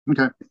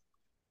Okay.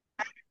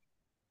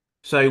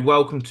 So,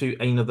 welcome to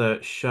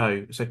another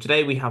show. So,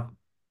 today we have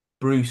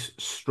Bruce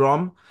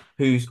Strom,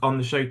 who's on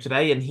the show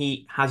today, and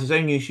he has his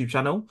own YouTube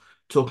channel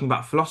talking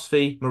about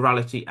philosophy,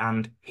 morality,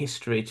 and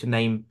history, to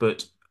name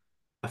but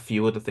a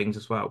few other things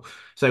as well.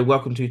 So,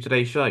 welcome to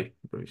today's show,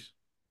 Bruce.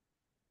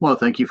 Well,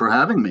 thank you for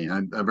having me.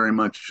 I very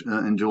much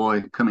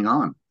enjoy coming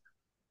on.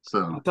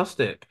 So,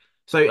 Fantastic.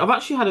 So, I've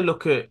actually had a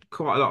look at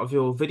quite a lot of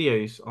your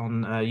videos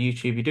on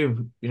YouTube.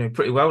 You're doing,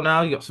 pretty well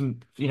now. You got some,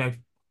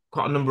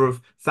 quite a number of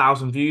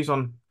thousand views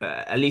on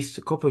at least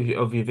a couple of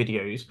your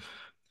videos.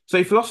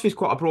 So philosophy is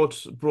quite a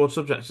broad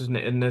subject, isn't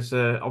it? And there's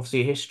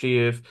obviously a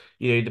history of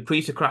the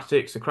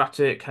pre-Socratic,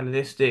 Socratic,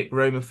 Hellenistic,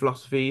 Roman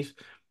philosophies.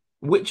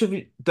 Which of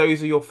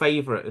those are your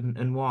favorite,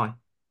 and why?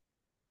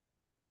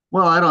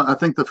 well, I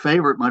think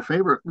my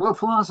favorite, well,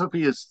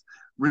 philosophy is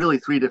really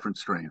three different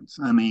strands.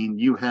 I mean,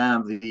 you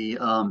have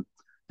and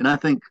I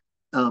think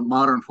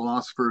modern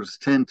philosophers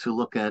tend to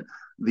look at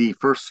the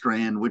first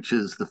strand, which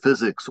is the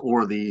physics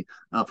or the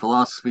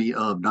philosophy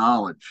of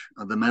knowledge,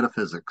 the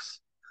metaphysics.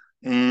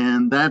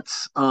 And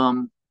that's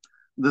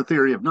the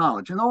theory of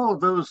knowledge. And all of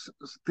those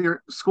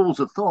schools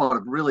of thought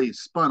have really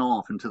spun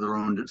off into their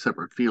own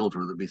separate fields,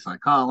 whether it be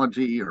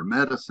psychology or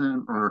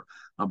medicine or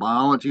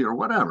biology or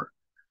whatever.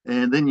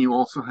 And then you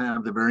also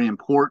have the very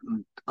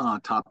important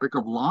topic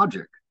of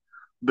logic,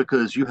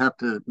 because you have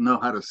to know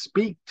how to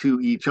speak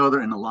to each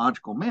other in a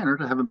logical manner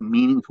to have a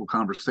meaningful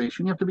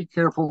conversation. You have to be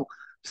careful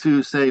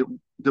to say,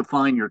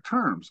 define your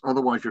terms,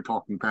 otherwise, you're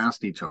talking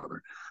past each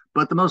other.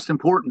 But the most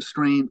important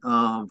strain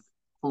of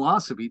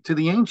philosophy to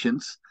the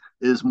ancients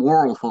is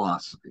moral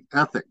philosophy,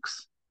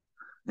 ethics,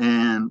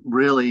 and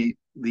really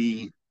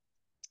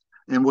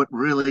what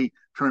really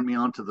turned me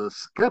on to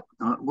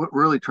what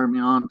really turned me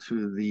on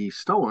to the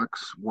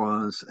Stoics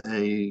was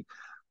a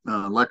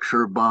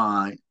lecture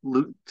by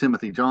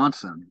Timothy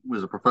Johnson, who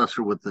was a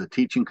professor with the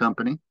teaching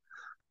company,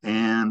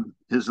 and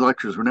his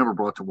lectures were never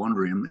brought to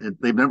Wondrium.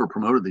 They've never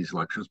promoted these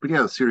lectures, but he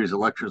had a series of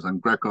lectures on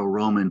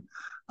Greco-Roman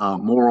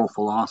moral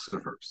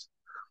philosophers,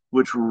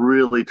 which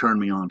really turned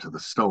me on to the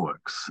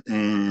Stoics.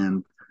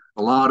 And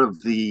a lot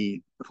of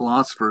the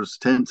philosophers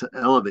tend to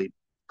elevate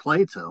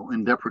Plato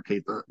and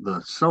deprecate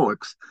the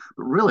Stoics.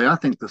 But really, I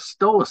think the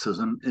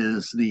Stoicism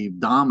is the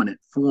dominant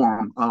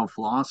form of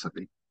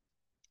philosophy.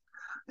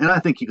 And I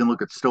think you can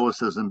look at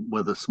Stoicism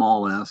with a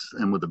small s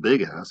and with a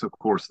big S. Of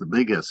course, the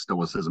big S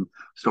Stoicism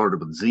started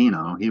with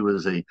Zeno. He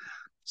was a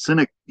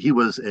cynic. He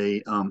was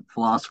a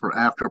philosopher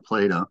after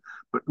Plato,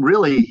 but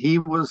really he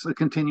was a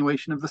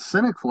continuation of the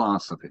Cynic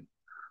philosophy.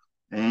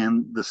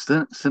 And the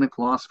Cynic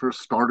philosophers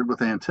started with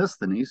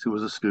Antisthenes, who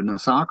was a student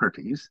of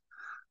Socrates,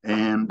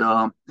 and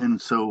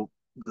so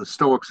the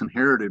Stoics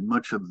inherited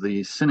much of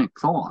the Cynic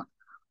thought,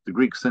 the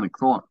Greek Cynic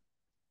thought.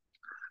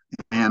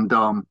 And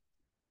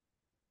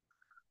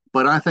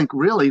But I think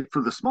really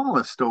for the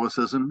smallest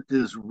Stoicism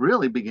is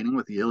really beginning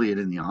with the Iliad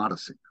and the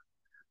Odyssey.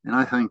 And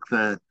I think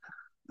that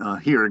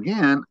here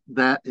again,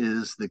 that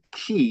is the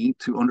key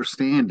to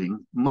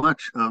understanding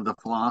much of the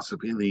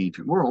philosophy of the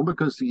ancient world,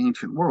 because the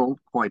ancient world,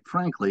 quite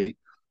frankly,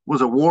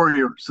 was a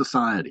warrior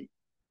society.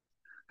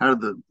 How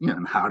did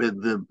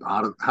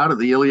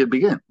the Iliad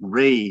begin?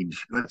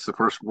 Rage. That's the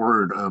first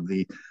word of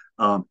the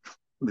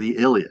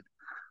Iliad,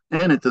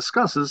 and it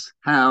discusses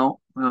how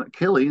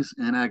Achilles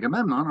and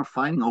Agamemnon are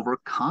fighting over a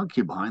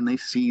concubine they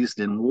seized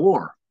in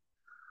war,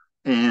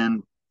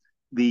 and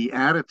the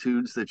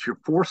attitudes that you're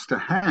forced to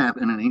have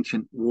in an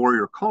ancient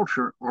warrior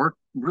culture are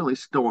really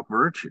Stoic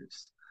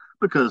virtues,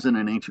 because in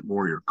an ancient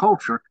warrior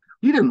culture,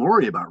 you didn't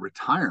worry about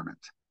retirement.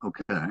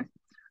 Okay,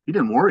 you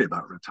didn't worry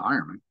about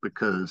retirement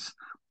because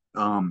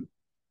um,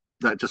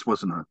 that just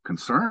wasn't a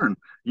concern.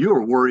 You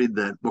were worried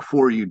that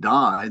before you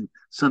died,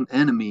 some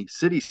enemy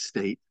city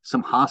state,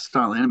 some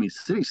hostile enemy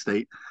city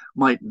state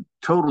might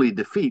totally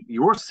defeat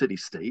your city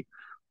state,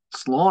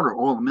 slaughter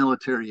all the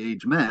military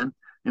age men,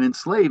 and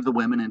enslave the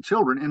women and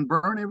children and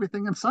burn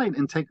everything in sight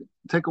and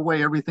take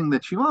away everything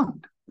that you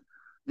owned.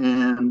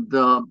 And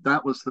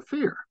that was the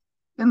fear.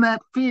 And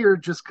that fear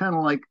just kind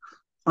of like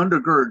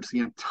undergirds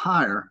the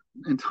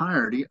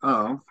entirety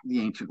of the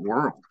ancient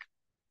world.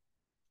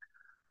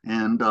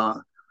 And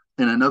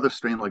in another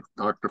strain, like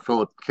Dr.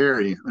 Philip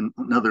Carey,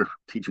 another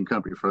teaching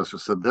company professor,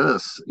 said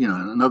this,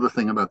 another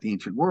thing about the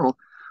ancient world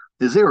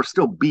is there are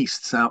still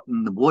beasts out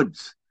in the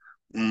woods.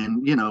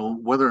 And,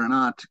 whether or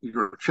not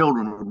your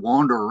children would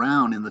wander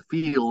around in the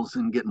fields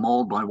and get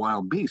mauled by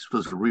wild beasts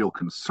was a real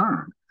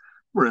concern.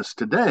 Whereas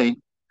today,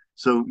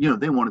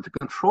 they wanted to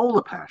control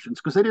the passions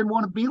because they didn't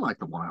want to be like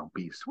the wild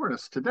beasts.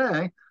 Whereas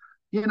today,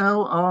 you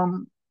know,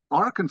 um,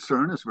 our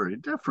concern is very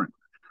different.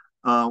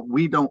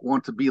 We don't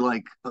want to be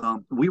like,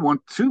 we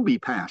want to be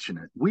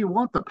passionate. We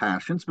want the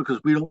passions because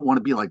we don't want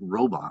to be like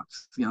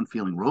robots, the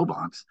unfeeling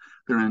robots.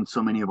 They're in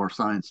so many of our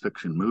science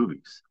fiction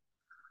movies.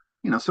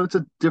 So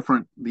the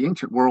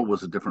ancient world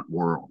was a different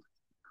world.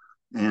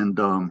 And,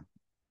 um,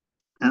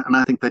 and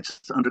I think that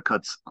just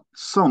undercuts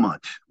so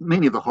much.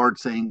 Many of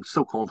the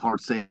so called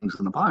hard sayings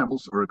in the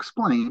Bibles are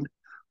explained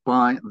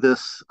by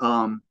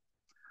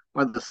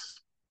by this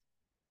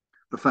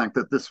the fact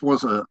that this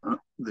was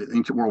the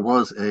ancient world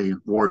was a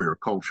warrior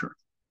culture.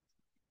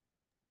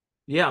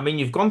 Yeah, I mean,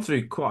 you've gone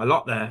through quite a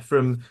lot there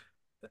from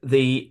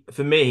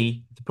for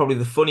me, probably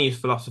the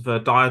funniest philosopher,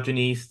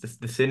 Diogenes,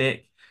 the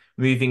Cynic,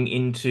 moving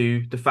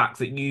into the fact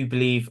that you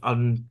believe,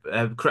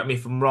 correct me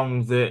if I'm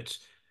wrong, that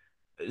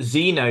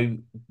Zeno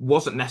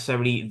wasn't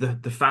necessarily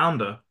the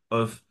founder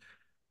of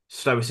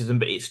Stoicism,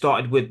 but it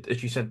started with,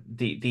 as you said,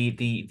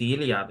 the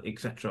Iliad,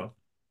 etc.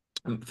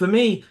 For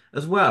me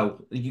as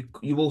well,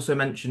 you also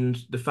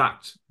mentioned the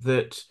fact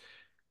that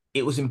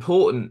it was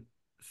important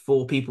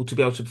for people to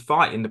be able to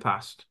fight in the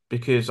past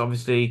because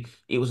obviously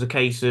it was a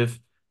case of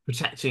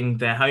protecting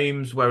their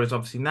homes, whereas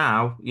obviously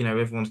now,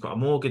 everyone's got a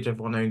mortgage,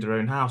 everyone owned their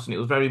own house, and it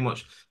was very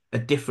much a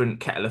different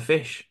kettle of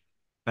fish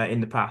in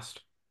the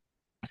past.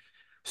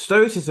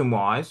 Stoicism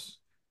wise,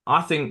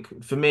 I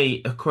think for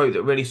me, a quote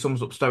that really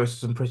sums up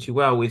Stoicism pretty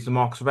well is the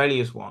Marcus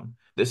Aurelius one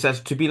that says,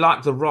 "To be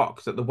like the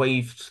rock that the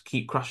waves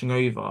keep crashing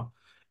over,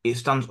 it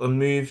stands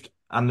unmoved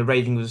and the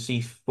raging of the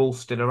sea falls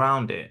still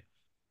around it."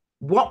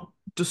 What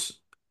does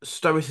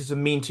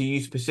Stoicism mean to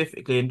you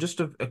specifically? And just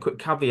a quick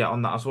caveat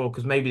on that as well,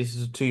 because maybe this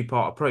is a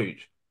two-part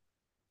approach.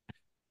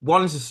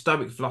 One is a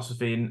Stoic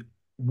philosophy and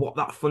what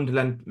that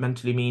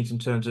fundamentally means in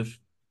terms of,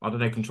 I don't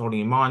know, controlling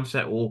your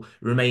mindset or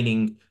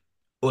remaining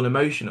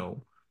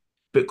unemotional.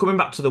 But coming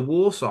back to the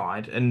war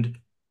side and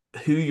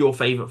who your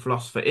favorite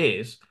philosopher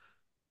is,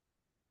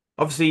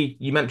 obviously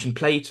you mentioned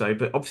Plato,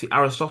 but obviously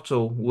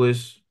Aristotle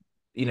was,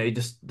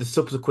 the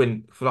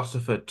subsequent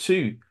philosopher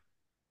to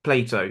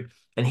Plato,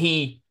 and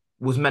he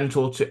was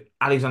mentor to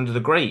Alexander the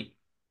Great.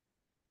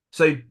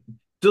 So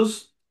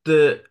does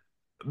the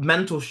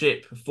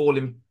mentorship fall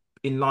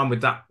in line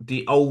with that,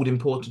 the old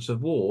importance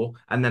of war,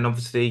 and then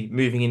obviously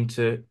moving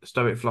into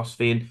Stoic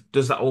philosophy, and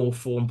does that all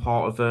form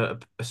part of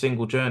a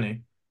single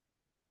journey?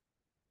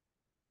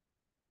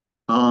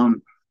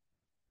 Um,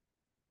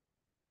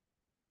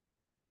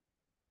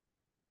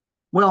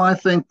 well, I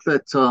think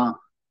that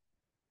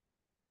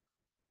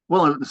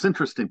well, it's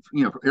interesting.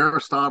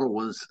 Aristotle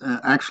was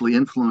actually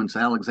influenced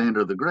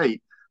Alexander the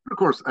Great. Of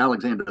course,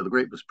 Alexander the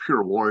Great was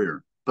pure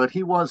warrior, but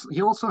he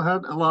also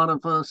had a lot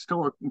of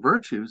Stoic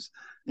virtues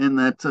in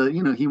that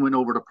he went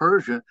over to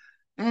Persia,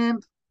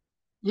 and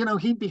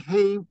he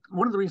behaved.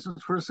 One of the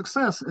reasons for his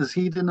success is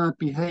he did not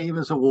behave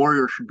as a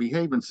warrior should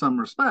behave in some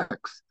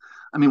respects.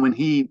 I mean, when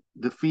he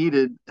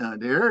defeated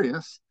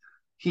Darius,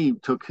 he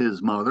took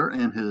his mother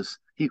and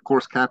he of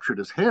course captured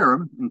his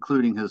harem,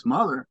 including his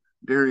mother,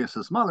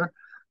 Darius's mother,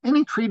 and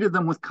he treated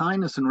them with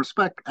kindness and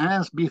respect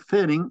as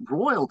befitting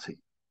royalty.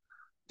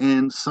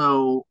 And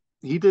so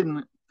he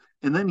didn't.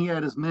 And then he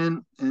had his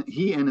men.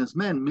 He and his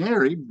men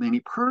married many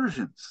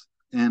Persians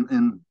and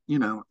and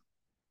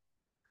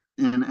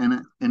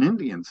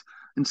Indians.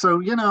 And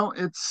so,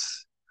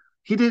 it's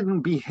he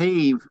didn't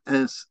behave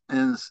as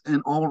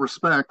in all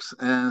respects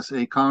as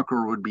a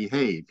conqueror would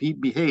behave. He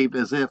behaved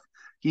as if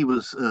he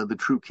was the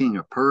true king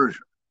of Persia.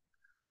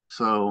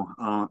 So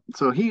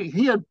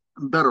he had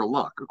better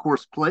luck. Of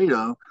course,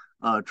 Plato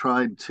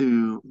tried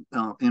to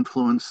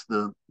influence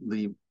the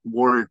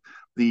war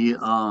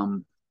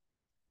the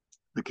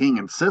king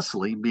in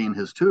Sicily, being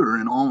his tutor,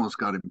 and almost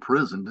got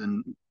imprisoned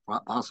and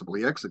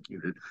possibly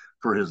executed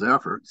for his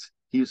efforts.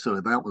 So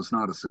that was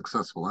not a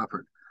successful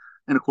effort.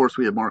 And of course,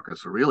 we had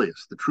Marcus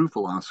Aurelius, the true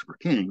philosopher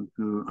king,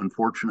 who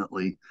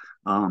unfortunately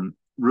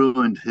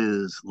ruined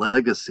his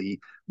legacy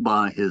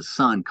by his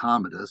son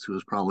Commodus, who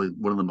was probably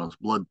one of the most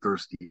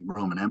bloodthirsty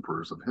Roman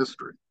emperors of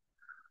history.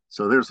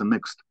 So there's a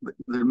mixed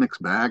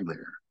bag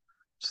there.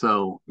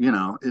 So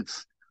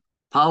it's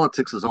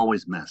politics is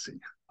always messy.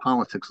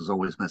 Politics is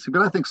always messy.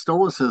 But I think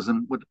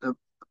Stoicism,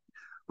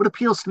 what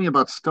appeals to me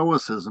about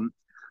Stoicism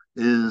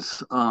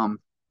is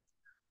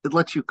it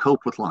lets you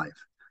cope with life.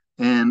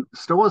 And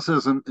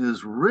Stoicism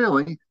is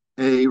really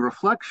a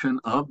reflection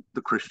of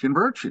the Christian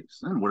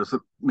virtues. And what is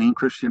the main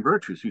Christian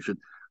virtues? You should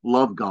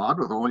love God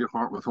with all your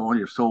heart, with all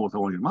your soul, with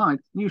all your mind.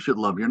 And you should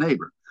love your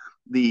neighbor.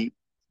 The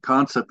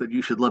concept that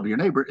you should love your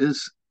neighbor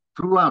is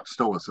throughout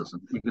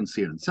Stoicism. You can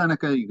see it in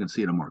Seneca, you can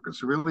see it in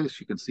Marcus Aurelius,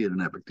 you can see it in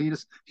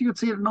Epictetus, you can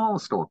see it in all the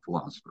Stoic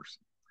philosophers.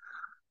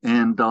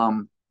 And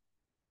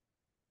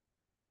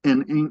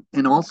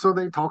and also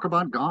they talk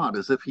about God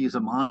as if he's a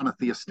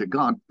monotheistic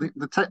God.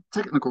 The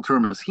technical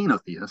term is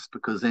henotheist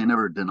because they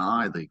never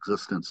deny the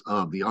existence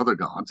of the other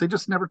gods. They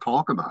just never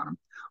talk about them.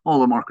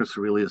 Although Marcus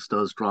Aurelius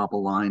does drop a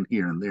line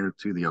here and there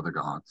to the other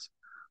gods.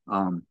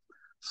 Um,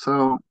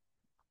 so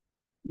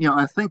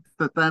I think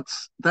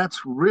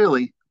that's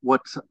really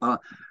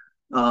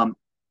um,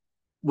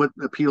 what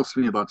appeals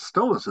to me about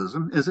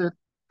Stoicism is it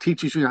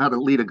teaches you how to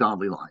lead a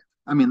godly life.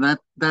 I mean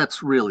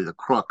that's really the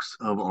crux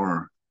of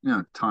our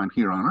time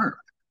here on earth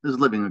is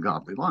living a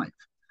godly life.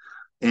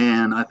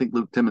 And I think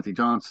Luke Timothy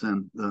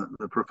Johnson,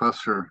 the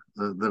professor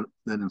that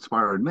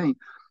inspired me,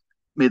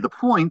 made the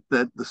point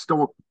that the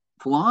Stoic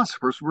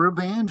philosophers were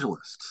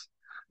evangelists.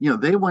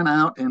 They went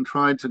out and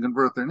tried to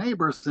convert their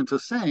neighbors into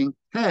saying,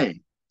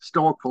 hey,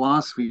 Stoic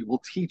philosophy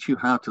will teach you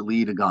how to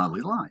lead a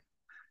godly life.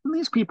 And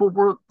these people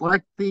were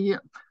like the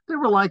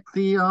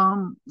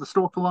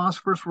Stoic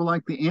philosophers were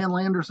like the Ann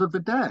Landers of the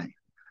day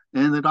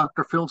and the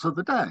Dr. Phils of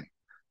the day.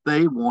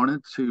 They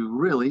wanted to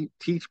really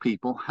teach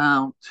people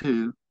how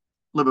to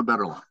live a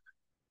better life.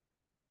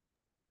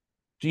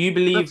 Do you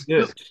believe That's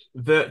that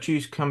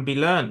virtues can be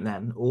learnt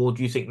then, or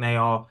do you think they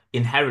are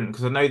inherent?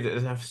 Because I know that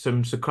there's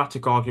some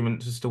Socratic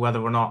arguments as to whether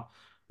or not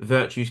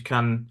virtues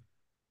can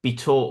be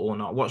taught or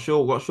not. What's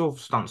your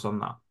stance on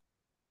that?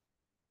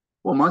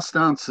 well, my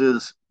stance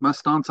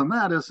on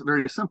that is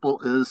very simple.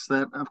 Is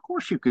that of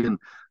course you can.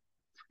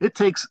 It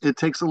takes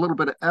a little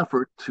bit of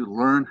effort to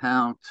learn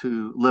how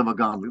to live a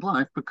godly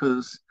life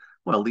because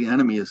well the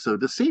enemy is so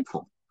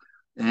deceitful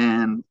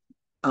and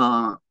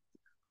uh,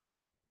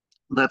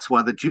 that's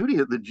why the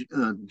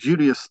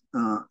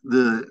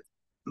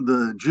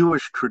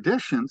Jewish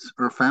traditions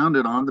are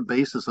founded on the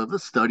basis of the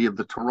study of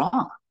the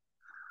Torah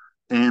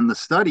and the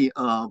study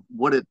of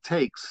what it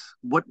takes,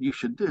 what you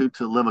should do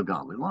to live a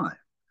godly life.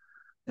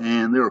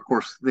 And there, of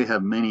course, they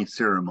have many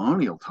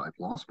ceremonial type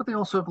laws, but they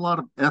also have a lot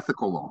of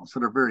ethical laws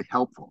that are very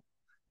helpful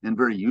and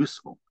very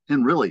useful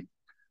and really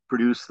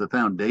produce the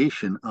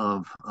foundation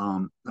of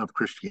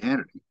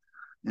Christianity.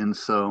 And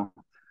so,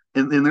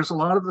 and there's a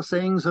lot of the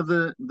sayings of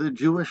the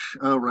Jewish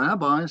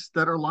rabbis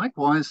that are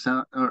likewise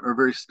are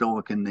very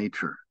stoic in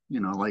nature. You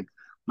know, like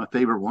my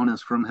favorite one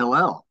is from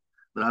Hillel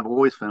that I've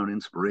always found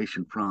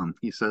inspiration from.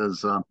 He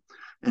says,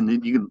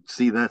 and you can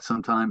see that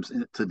sometimes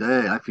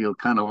today. I feel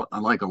kind of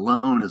like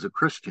alone as a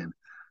Christian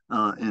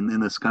in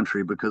this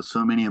country because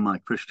so many of my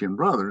Christian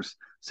brothers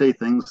say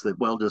things that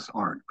well just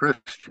aren't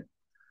Christian.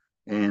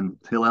 And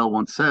Hillel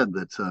once said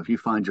that if you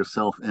find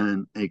yourself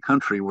in a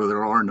country where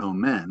there are no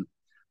men,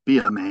 be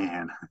a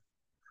man,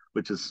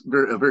 which is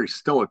a very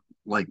stoic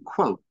like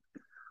quote.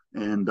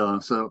 And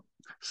so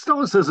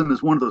Stoicism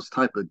is one of those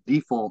type of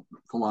default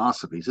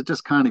philosophies. It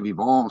just kind of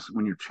evolves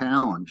when you're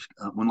challenged,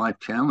 when life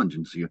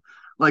challenges you.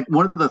 Like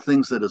one of the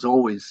things that has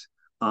always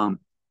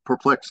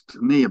perplexed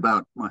me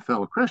about my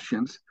fellow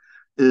Christians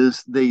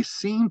is they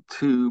seem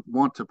to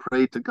want to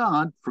pray to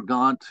God for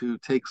God to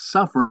take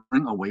suffering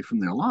away from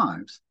their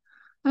lives.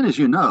 And as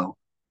you know,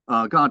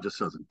 God just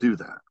doesn't do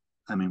that.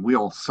 I mean, we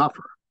all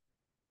suffer.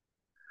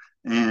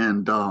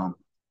 And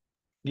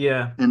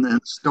Yeah.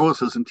 and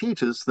Stoicism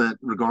teaches that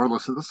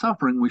regardless of the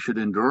suffering, we should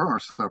endure our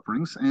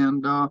sufferings,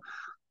 and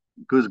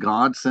because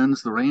God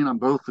sends the rain on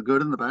both the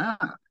good and the bad.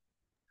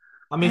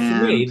 I mean,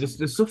 for me, And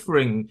the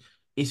suffering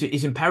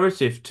is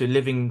imperative to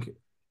living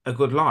a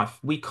good life.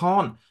 We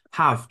can't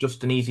have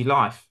just an easy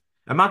life.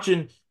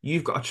 Imagine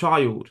you've got a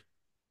child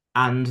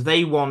and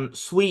they want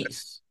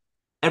sweets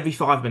every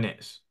 5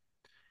 minutes.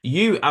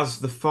 You, as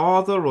the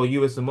father, or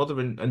you as the mother,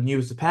 and you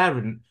as the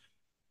parent,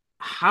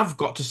 have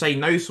got to say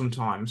no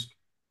sometimes.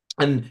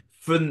 And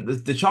from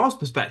the child's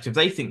perspective,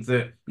 they think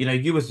that,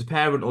 you as the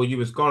parent or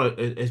you as God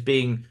as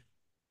being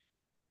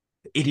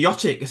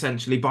idiotic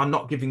essentially by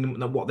not giving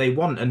them what they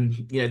want, and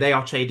they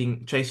are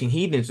chasing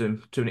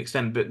hedonism to an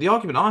extent. But the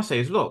argument I say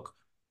is, look,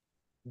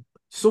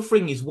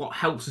 suffering is what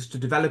helps us to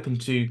develop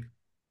into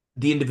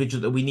the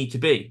individual that we need to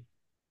be.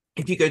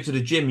 If you go to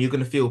the gym, you're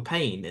going to feel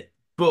pain,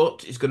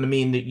 but it's going to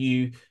mean that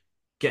you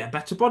get a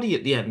better body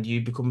at the end.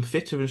 You become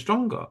fitter and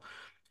stronger.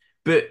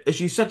 But as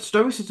you said,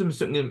 stoicism is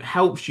something that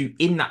helps you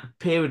in that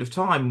period of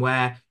time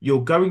where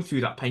you're going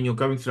through that pain, you're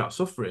going through that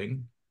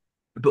suffering,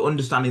 but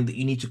understanding that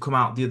you need to come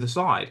out the other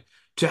side.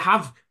 To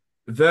have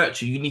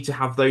virtue, you need to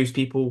have those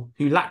people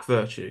who lack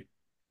virtue.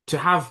 To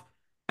have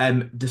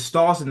the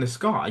stars in the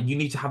sky, you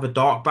need to have a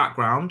dark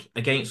background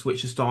against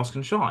which the stars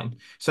can shine.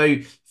 So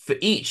for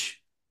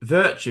each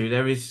virtue,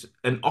 there is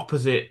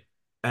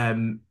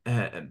um,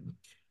 uh,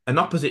 an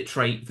opposite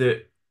trait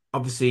that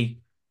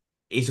obviously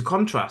is a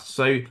contrast.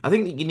 So I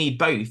think that you need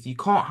both. You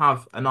can't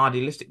have an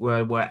idealistic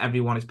world where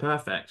everyone is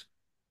perfect.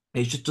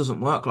 It just doesn't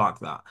work like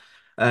that.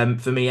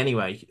 For me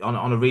anyway,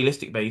 on a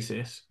realistic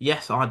basis,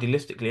 yes,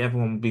 idealistically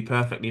everyone would be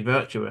perfectly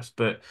virtuous,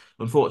 but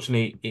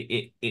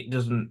unfortunately it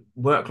doesn't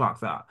work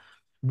like that.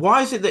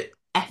 Why is it that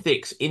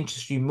ethics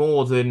interests you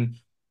more than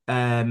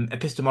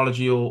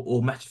epistemology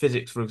or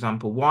metaphysics, for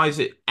example? Why is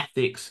it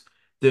ethics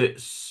that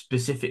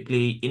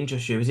specifically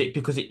interests you? Is it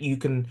because you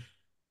can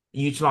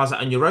utilize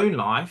that in your own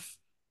life,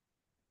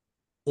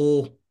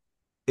 or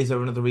is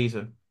there another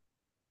reason?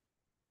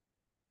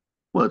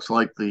 well, it's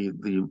like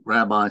the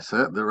rabbi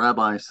said. The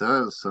rabbi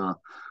says,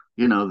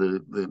 you know,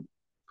 the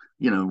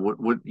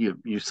what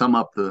you sum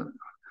up the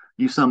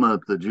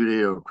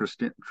Judeo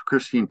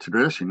Christian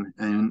tradition,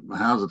 and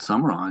how's it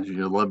summarized?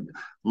 You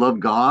love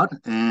God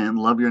and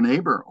love your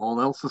neighbor. All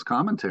else is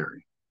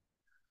commentary,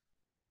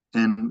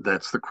 and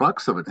that's the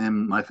crux of it.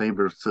 And my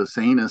favorite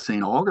saint is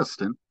Saint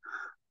Augustine,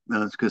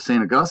 because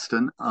Saint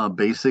Augustine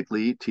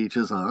basically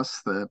teaches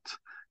us that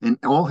in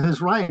all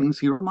his writings,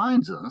 he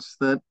reminds us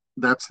that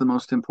that's the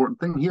most important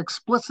thing. He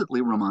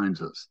explicitly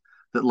reminds us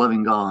that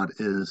loving God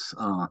is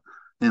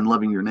and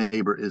loving your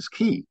neighbor is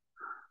key.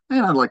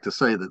 And I'd like to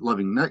say that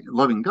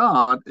loving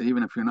God,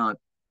 even if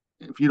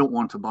you don't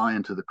want to buy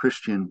into the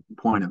Christian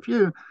point of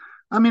view,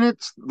 I mean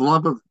it's the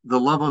love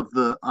of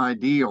the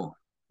ideal,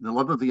 the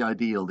love of the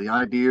idea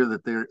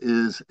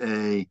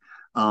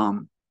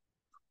um,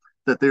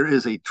 that there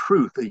is a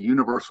truth, a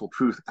universal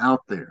truth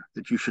out there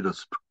that you should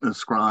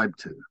ascribe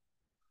to.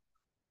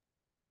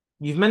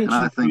 You've And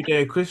I mentioned think,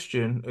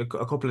 Judeo-Christian a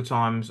couple of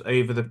times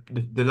over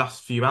the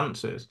last few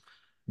answers.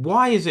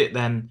 Why is it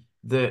then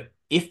that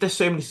if there's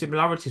so many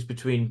similarities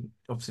between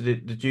obviously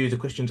the Jews, the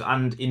Christians,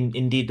 and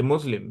indeed the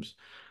Muslims,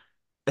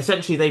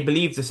 essentially they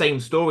believe the same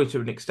story to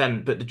an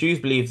extent, but the Jews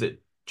believe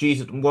that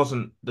Jesus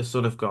wasn't the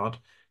Son of God.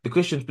 The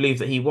Christians believe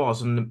that he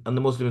was, and the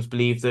Muslims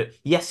believe that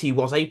yes, he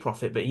was a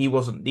prophet, but he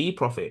wasn't the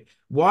prophet.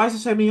 Why is there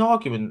so many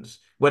arguments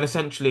when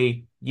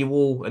essentially you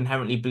all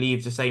inherently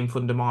believe the same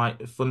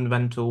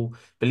fundamental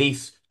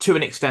beliefs to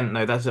an extent,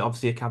 though? There's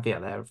obviously a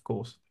caveat there, of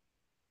course.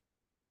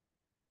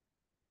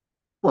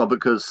 well,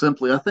 because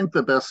simply, I think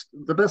the best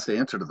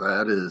answer to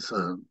that is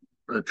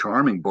a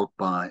charming book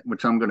by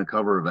which I'm going to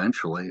cover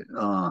eventually.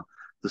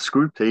 The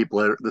Screw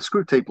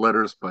Tape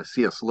Letters by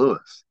C.S.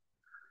 Lewis,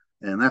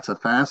 and that's a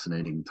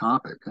fascinating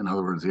topic. In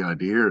other words, the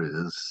idea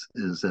is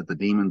that the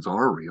demons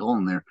are real,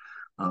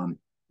 um,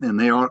 and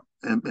they are,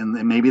 and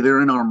maybe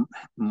they're in our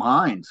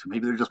minds,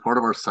 maybe they're just part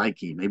of our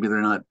psyche, maybe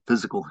they're not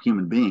physical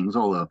human beings,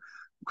 although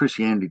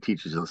Christianity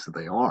teaches us that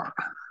they are.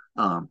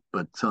 Um,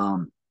 but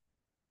um,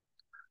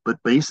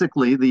 but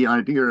basically, the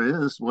idea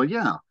is, well,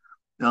 yeah,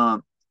 uh,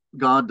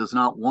 God does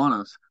not want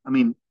us. I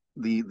mean,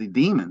 the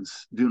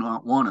demons do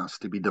not want us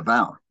to be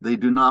devout. They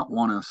do not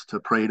want us to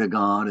pray to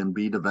God and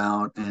be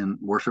devout and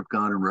worship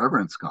God and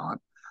reverence God.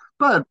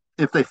 But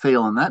if they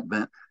fail in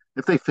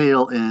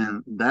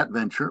that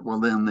venture, well,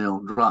 then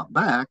they'll drop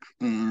back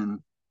and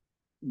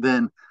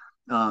then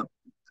uh,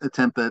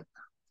 attempt that.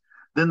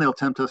 Then they'll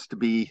tempt us to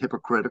be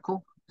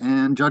hypocritical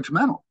and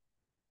judgmental.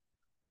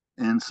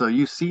 And so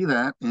you see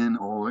that in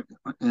all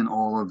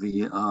of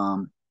the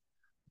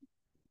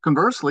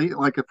conversely,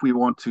 like if we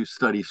want to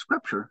study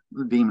scripture,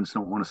 the demons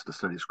don't want us to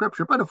study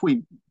scripture. But if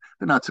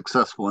they're not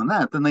successful in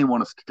that, then they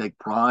want us to take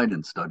pride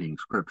in studying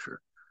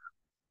scripture.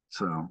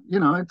 So,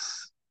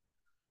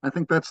 I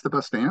think that's the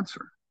best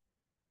answer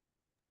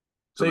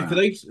to So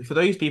that. for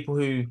those people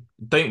who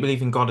don't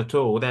believe in God at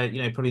all, they're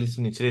probably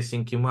listening to this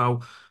thinking,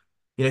 well,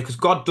 because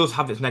God does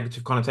have its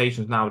negative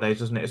connotations nowadays,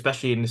 doesn't it?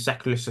 Especially in the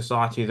secular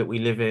society that we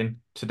live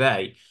in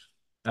today,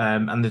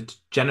 and the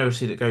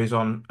generosity that goes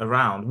on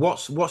around.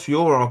 What's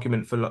your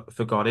argument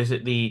for God? Is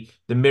it the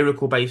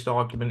miracle based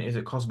argument? Is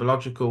it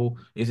cosmological?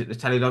 Is it the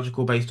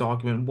teleological based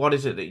argument? What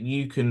is it that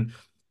you can,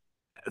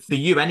 for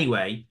you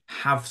anyway,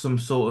 have some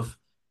sort of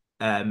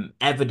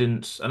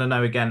evidence? And I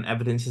know again,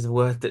 evidence is a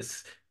word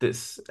that's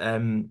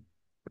that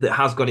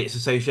has got its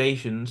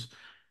associations.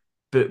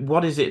 But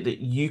what is it that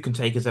you can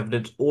take as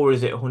evidence, or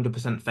is it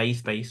 100%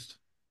 faith based?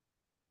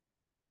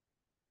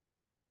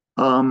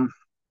 Um,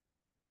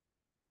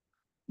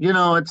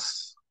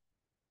 it's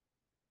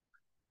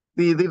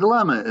the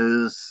dilemma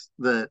is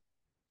that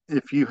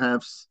if you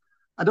have,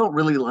 I don't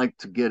really like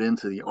to get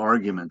into the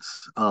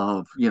arguments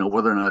of,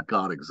 whether or not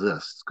God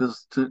exists,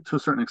 because to a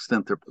certain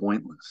extent, they're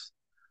pointless.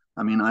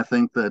 I mean, I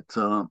think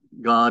that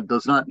God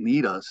does not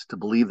need us to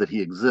believe that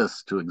he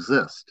exists to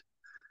exist.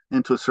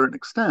 And to a certain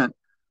extent,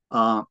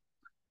 uh,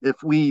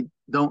 if we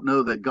don't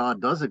know that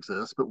God does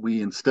exist, but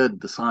we instead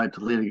decide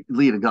to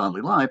lead a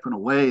godly life, in a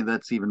way,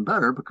 that's even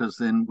better because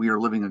then we are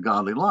living a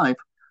godly life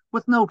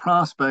with no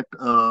prospect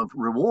of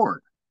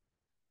reward.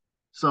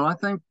 So I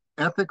think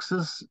ethics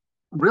is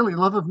really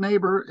love of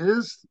neighbor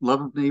and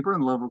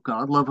love of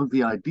God, love of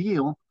the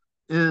ideal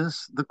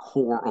is the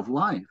core of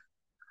life.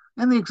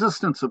 And the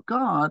existence of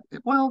God,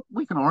 well,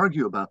 we can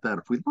argue about that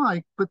if we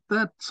like, but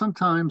that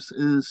sometimes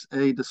is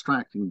a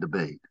distracting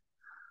debate.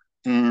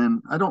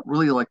 And I don't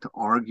really like to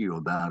argue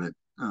about it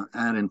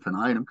ad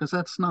infinitum because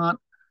that's not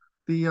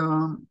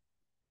the,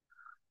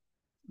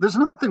 there's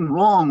nothing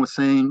wrong with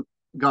saying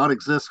God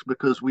exists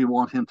because we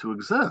want him to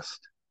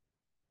exist.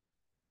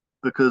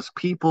 Because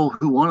people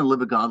who want to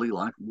live a godly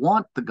life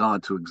want the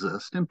God to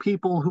exist, and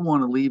people who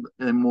want to lead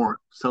a more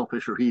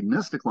selfish or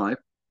hedonistic life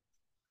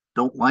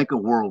don't like a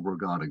world where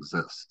God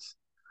exists.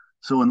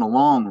 So in the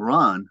long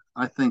run,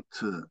 I think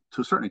to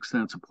a certain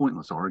extent, it's a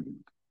pointless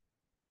argument.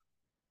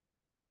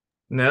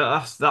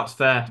 No, that's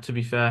fair to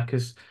be fair,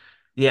 because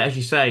yeah, as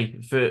you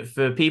say,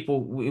 for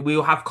people, we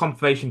all have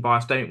confirmation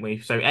bias, don't we?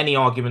 So any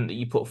argument that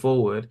you put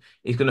forward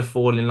is going to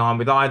fall in line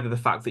with either the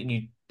fact that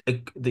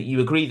you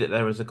agree that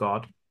there is a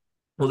God,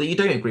 or that you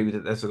don't agree with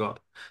that there's a God.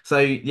 So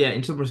yeah,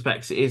 in some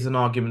respects, it is an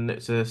argument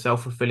that's a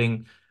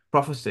self-fulfilling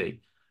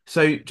prophecy.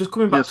 So just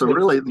coming Yeah, back so to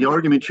really the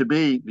argument should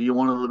be, do you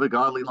want to live a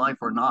godly life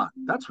or not?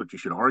 That's what you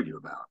should argue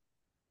about.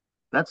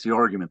 That's the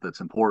argument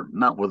that's important,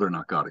 not whether or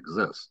not God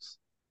exists,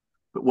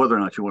 but whether or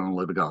not you want to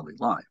live a godly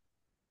life.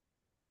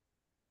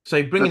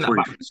 so bringing That's that where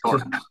you back should to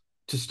start.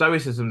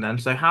 Stoicism then.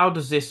 So how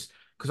does this,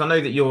 because I know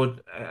that you're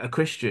a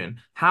Christian,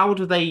 how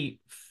do they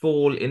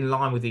fall in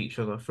line with each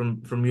other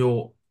from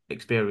your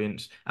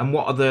experience? And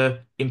what are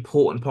the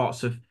important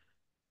parts of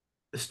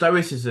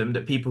Stoicism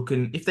that people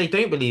can, if they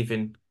don't believe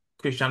in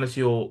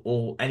Christianity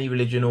or any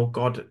religion or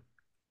God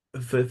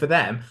for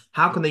them,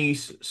 how can they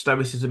use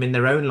Stoicism in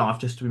their own life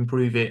just to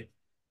improve it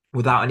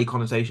without any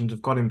connotations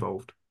of God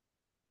involved.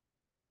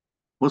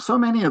 Well, so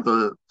many of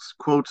the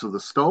quotes of the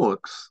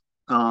Stoics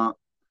uh,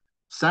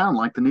 sound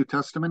like the New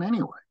Testament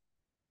anyway,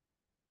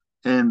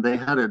 and they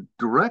had a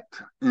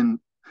direct in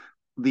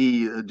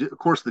of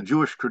course, the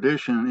Jewish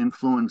tradition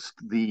influenced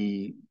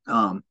the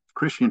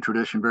Christian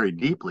tradition very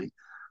deeply.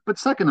 But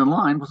second in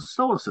line was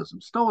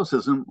Stoicism.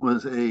 Stoicism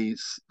was a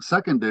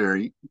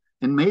secondary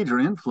and major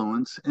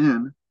influence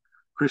in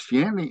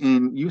Christianity,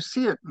 and you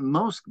see it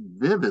most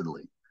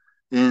vividly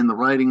in the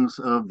writings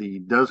of the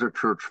Desert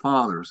Church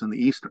Fathers and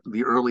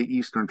the early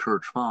Eastern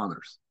Church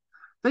Fathers.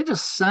 They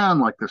just sound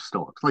like they're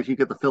Stoics. Like you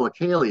get the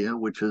Philokalia,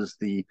 which is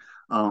the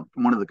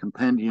one of the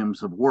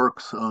compendiums of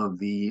works of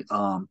the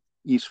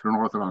Eastern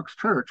Orthodox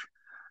Church,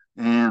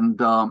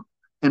 and um,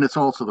 and it's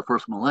also the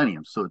first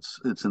millennium, so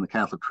it's in the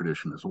Catholic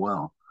tradition as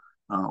well.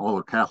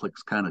 Although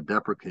Catholics kind of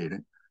deprecate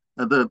it.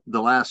 The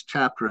last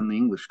chapter in the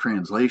English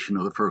translation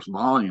of the first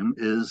volume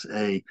is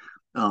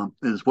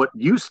what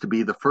used to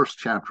be the first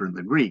chapter in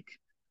the Greek,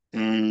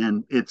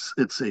 and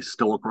it's a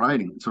Stoic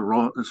writing.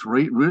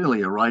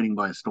 Really a writing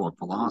by a Stoic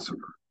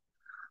philosopher,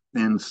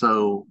 and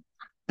so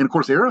and of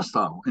course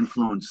Aristotle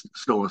influenced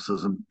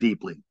Stoicism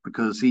deeply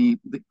because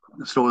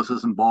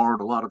Stoicism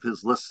borrowed a lot of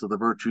his lists of the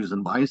virtues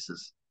and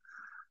vices,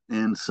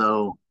 and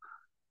so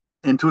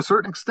and to a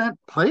certain extent,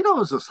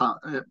 Plato is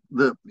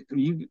the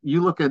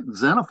you look at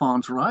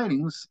Xenophon's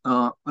writings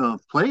of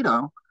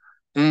Plato,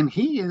 and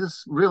he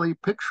is really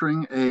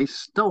picturing a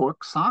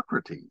Stoic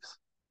Socrates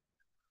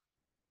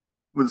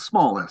with a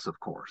small s, of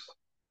course.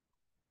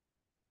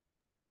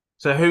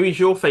 So, who is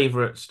your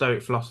favorite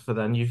Stoic philosopher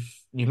then? You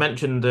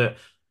mentioned that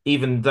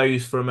even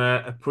those from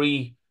a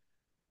pre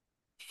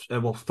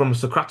well, from a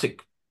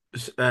Socratic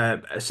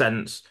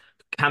sense,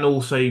 can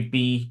also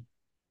be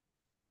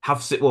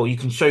well, you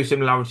can show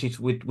similarities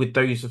with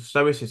those of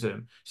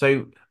Stoicism.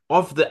 So,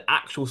 of the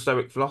actual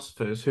Stoic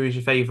philosophers, who is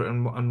your favorite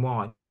and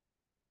why?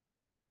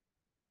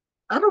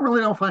 I don't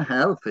really know if I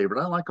have a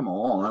favorite. I like them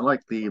all. I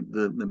like the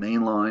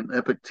main line.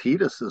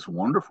 Epictetus is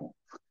wonderful.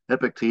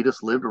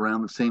 Epictetus lived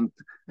around the same.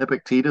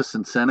 Epictetus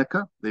and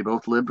Seneca, they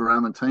both lived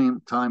around the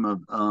same time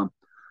of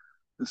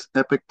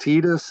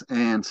Epictetus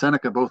and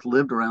Seneca both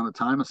lived around the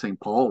time of St.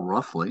 Paul,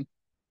 roughly.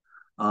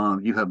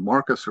 You have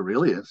Marcus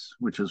Aurelius,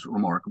 which is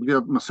remarkable. You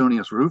have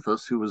Musonius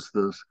Rufus, who was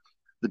the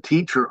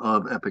teacher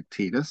of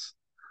Epictetus,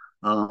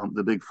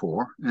 the big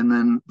four. And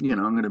then,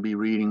 I'm going to be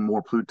reading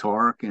more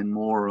Plutarch and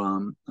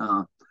more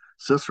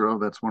Cicero.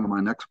 That's one of my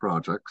next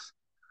projects.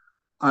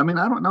 I mean,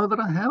 I don't know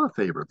that I have a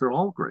favorite. They're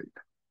all great,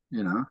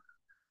 you know.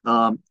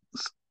 Um,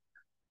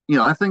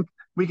 I think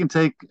we can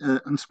take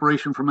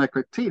inspiration from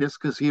Epictetus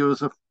because he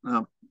was a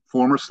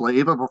former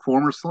slave of a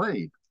former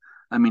slave.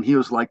 I mean, he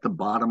was like the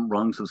bottom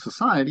rungs of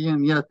society,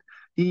 and yet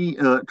he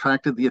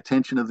attracted the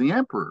attention of the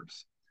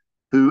emperors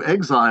who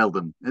exiled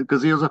him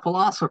because he was a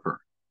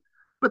philosopher.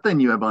 But then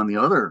you have on the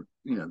other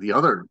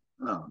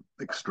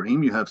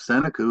extreme, you have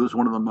Seneca, who's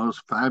one of the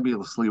most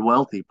fabulously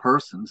wealthy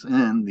persons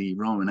in the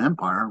Roman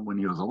Empire when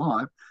he was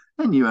alive,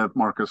 and you have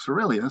Marcus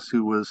Aurelius,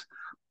 who was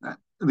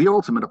the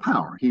ultimate of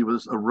power. He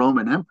was a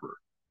Roman emperor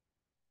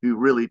who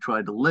really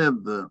tried to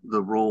live the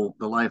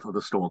life of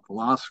the Stoic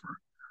philosopher.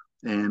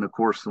 And of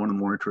course, one of the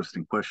more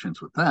interesting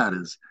questions with that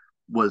is,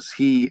 was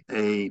he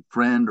a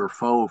friend or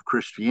foe of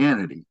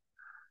Christianity?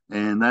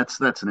 And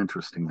that's an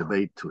interesting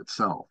debate to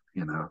itself.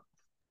 I'm,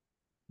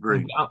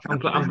 Very I'm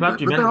captivating.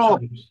 glad you But they're all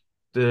mentioned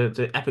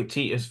the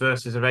Epictetus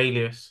versus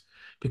Aurelius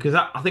because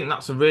I think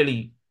that's a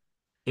really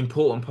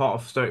important part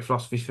of Stoic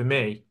philosophy for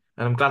me,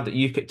 and I'm glad that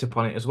you picked up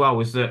on it as well.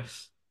 Is that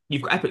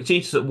you've got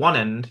Epictetus at one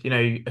end,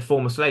 a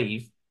former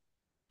slave,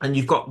 and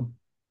you've got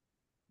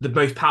the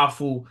most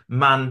powerful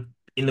man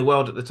in the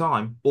world at the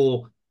time,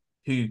 or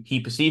who he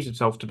perceives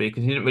himself to be,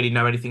 because he didn't really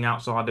know anything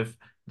outside of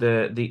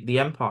the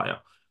empire.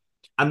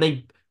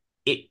 And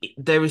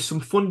there is some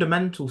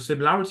fundamental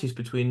similarities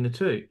between the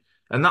two.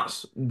 And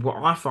that's what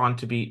I find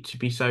to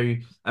be so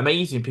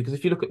amazing, because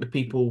if you look at the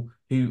people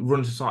who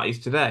run societies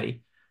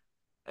today,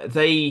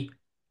 they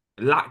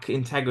lack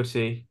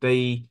integrity.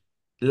 They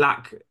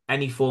lack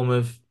any form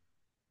of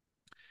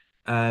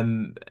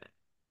um,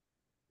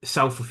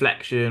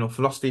 self-reflection or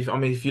philosophy. I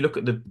mean, if you look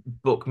at the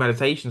book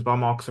Meditations by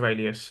Marcus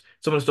Aurelius,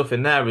 some of the stuff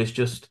in there is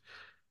just,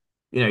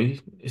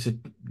 it's a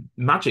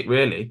magic,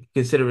 really,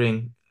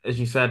 considering, as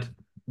you said,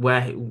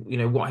 where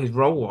what his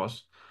role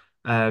was.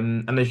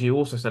 And as you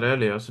also said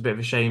earlier, it's a bit of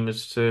a shame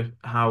as to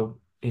how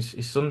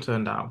his son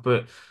turned out.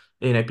 But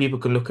people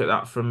can look at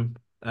that from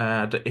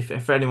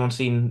if anyone's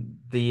seen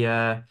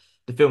the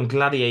film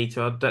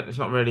Gladiator, it's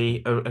not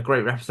really a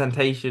great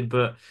representation,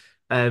 but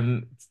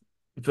um,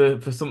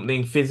 for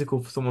something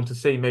physical for someone to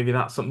see, maybe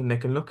that's something they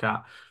can look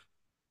at.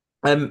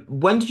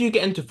 When did you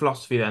get into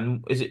philosophy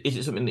then? Is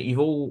it something that you've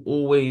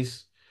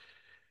always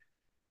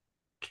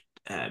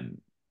um,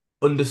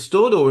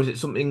 understood, or is it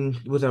something,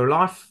 was there a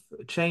life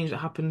change that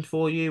happened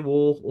for you,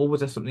 or was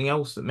there something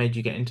else that made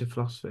you get into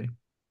philosophy?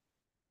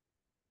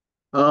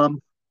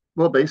 um,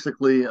 well,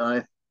 basically,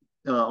 I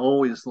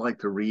always like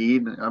to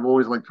read. I've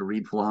always liked to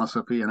read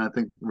philosophy, and I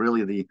think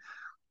really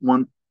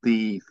one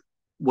the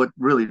what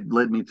really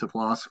led me to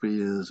philosophy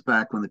is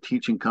back when the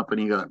teaching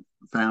company got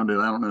founded.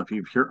 I don't know if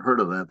you've heard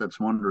of that. That's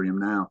Wondrium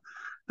now.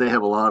 They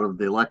have a lot of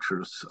the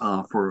lectures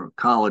for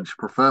college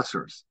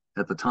professors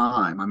at the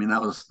time. I mean,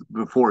 that was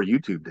before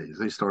YouTube days.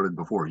 They started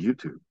before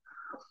YouTube,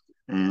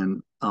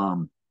 and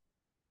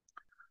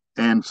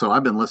and so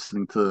I've been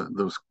listening to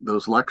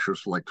those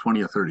lectures for like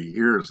 20 or 30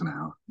 years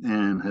now,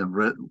 and have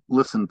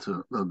listened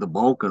to the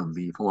bulk of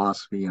the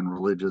philosophy and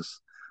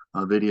religious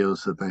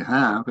videos that they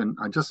have, and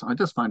I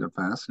just find it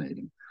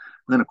fascinating.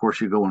 And then of course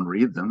you go and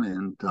read them,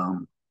 and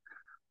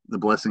the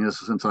blessing is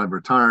since I've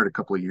retired a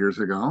couple of years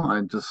ago,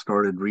 I just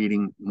started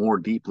reading more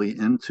deeply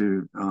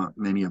into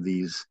many of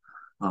these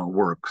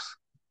works,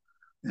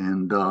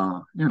 and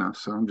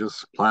so I'm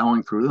just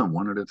plowing through them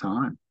one at a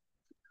time.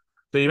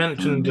 So you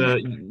mentioned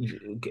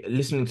And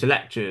listening to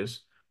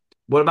lectures.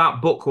 What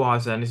about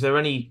book-wise then? Is there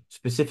any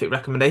specific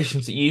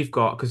recommendations that you've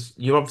got? Because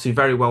you're obviously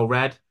very well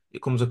read.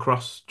 It comes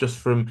across just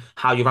from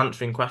how you're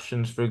answering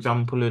questions, for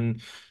example,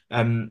 and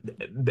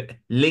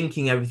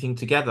linking everything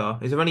together.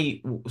 Is there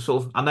any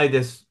sort of, I know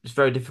it's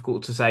very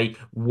difficult to say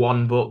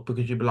one book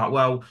because you'd be like,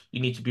 well,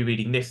 you need to be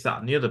reading this, that,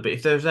 and the other. But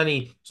if there's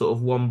any sort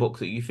of one book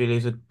that you feel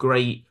is a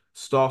great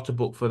starter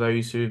book for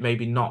those who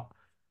maybe not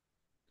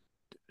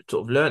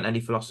sort of learnt any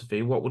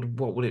philosophy, what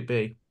would it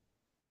be?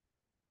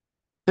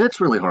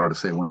 it's really hard to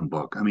say one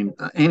book. I mean,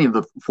 any of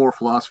the four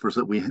philosophers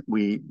that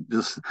we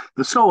just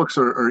the Stoics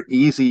are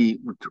easy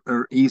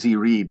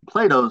read.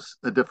 Plato's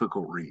a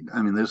difficult read.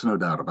 I mean, there's no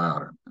doubt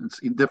about it. It's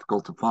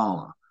difficult to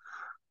follow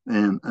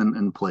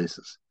in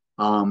places.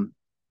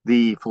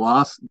 The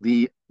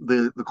philosophy,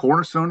 the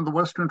cornerstone of the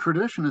Western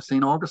tradition is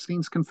St.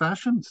 Augustine's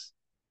Confessions.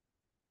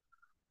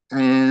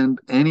 And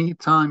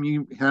anytime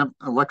you have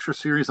a lecture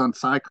series on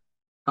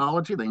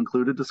psychology, they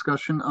include a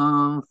discussion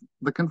of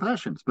the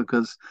Confessions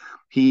because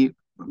he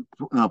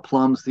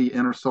plumbs the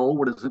inner soul.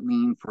 What does it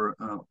mean for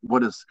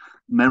what does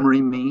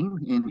memory mean?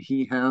 And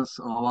he has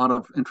a lot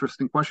of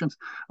interesting questions.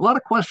 A lot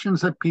of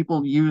questions that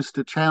people use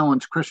to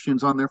challenge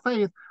Christians on their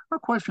faith are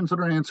questions that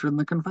are answered in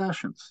the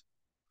Confessions.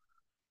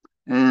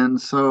 And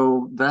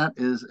so that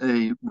is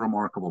a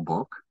remarkable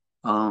book.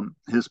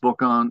 His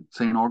book on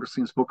St.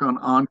 Augustine's book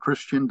on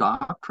Christian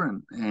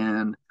doctrine,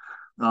 and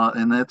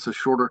that's a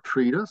shorter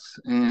treatise.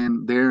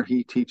 And there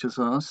he teaches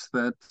us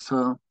that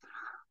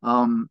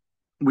um,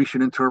 we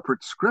should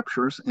interpret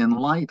scriptures in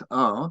light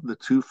of the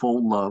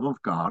twofold love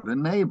of God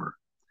and neighbor.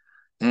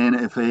 And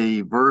if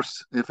a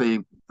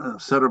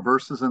set of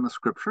verses in the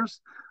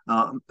scriptures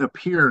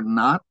appear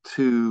not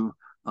to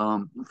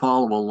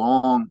follow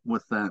along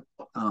with that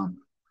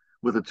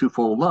with a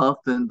twofold love,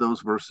 then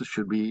those verses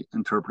should be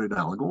interpreted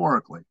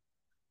allegorically.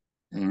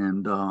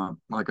 And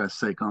like I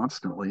say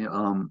constantly,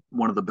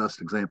 one of the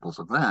best examples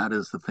of that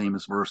is the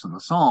famous verse in the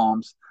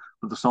Psalms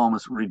where the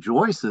psalmist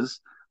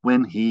rejoices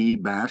when he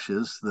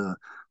bashes the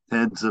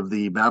heads of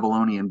the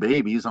Babylonian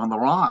babies on the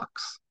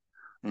rocks.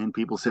 And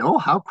people say, "Oh,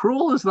 how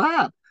cruel is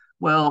that?"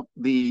 Well,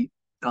 the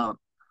uh,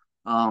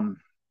 um,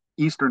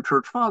 Eastern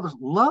Church Fathers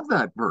love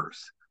that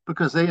verse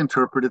because they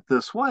interpret it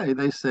this way.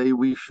 They say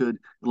we should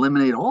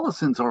eliminate all the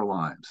sins of our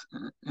lives,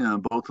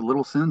 both the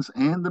little sins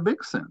and the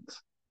big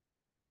sins.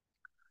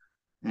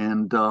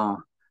 And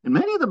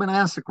many of the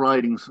monastic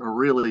writings are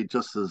really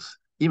just as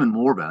even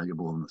more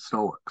valuable than the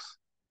Stoics,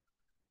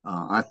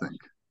 I think.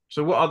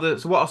 So what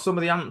are some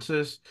of the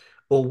answers,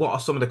 or what are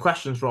some of the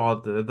questions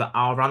rather that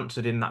are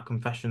answered in that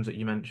confessions that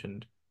you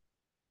mentioned?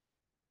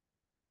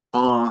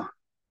 Uh,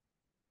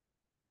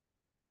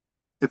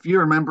 if you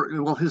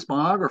remember, well, his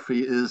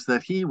biography is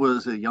that he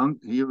was a young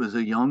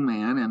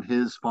man, and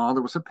his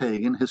father was a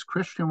pagan. His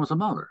Christian was a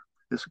mother.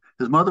 His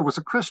mother was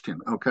a Christian.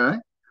 Okay,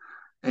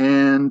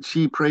 and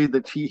she prayed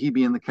that he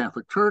be in the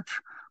Catholic Church,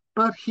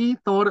 but he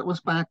thought it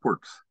was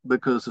backwards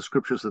because the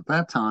scriptures at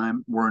that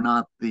time were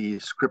not the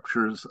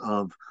scriptures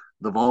of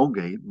the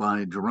Vulgate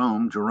by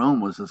Jerome.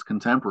 Jerome was his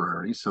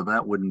contemporary, so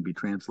that wouldn't be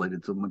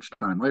translated till much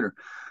time later.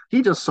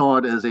 He just saw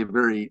it as a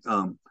very,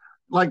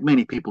 like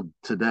many people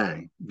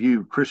today,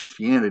 view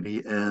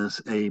Christianity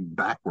as a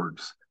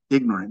backwards,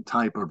 ignorant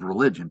type of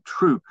religion.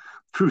 True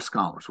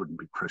scholars wouldn't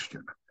be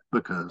Christian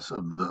because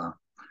of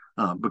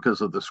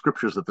the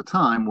scriptures at the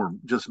time were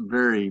just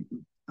very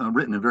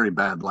written in very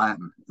bad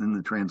Latin in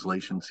the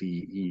translations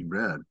he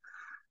read.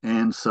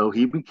 And so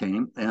he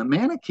became a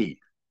Manichae.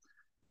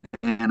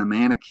 And a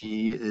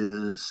Manichae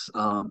is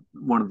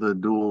one of the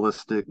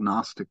dualistic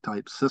Gnostic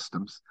type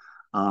systems.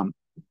 Um,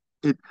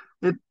 it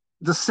it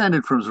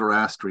descended from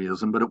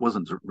Zoroastrianism, but it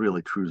wasn't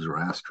really true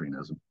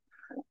Zoroastrianism.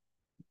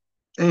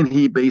 And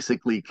he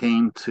basically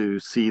came to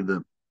see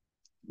the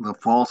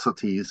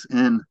falsities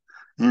in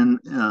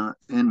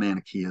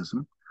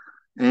Manichaeism.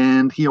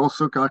 And he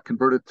also got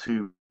converted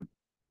to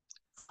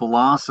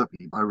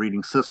philosophy by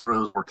reading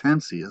Cicero's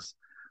Hortensius,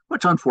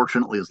 which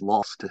unfortunately is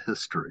lost to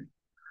history.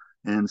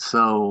 And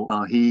so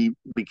he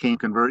became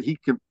converted. He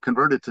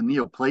converted to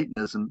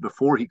Neoplatonism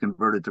before he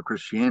converted to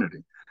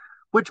Christianity,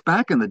 which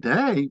back in the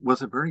day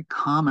was a very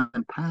common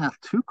path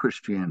to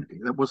Christianity.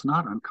 That was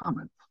not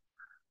uncommon.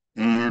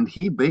 And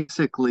he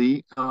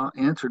basically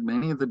answered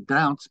many of the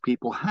doubts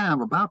people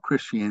have about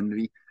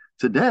Christianity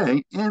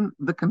today in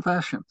the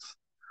Confessions.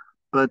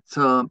 But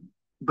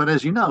but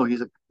as you know,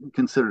 he's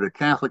considered a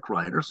Catholic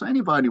writer. So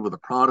anybody with a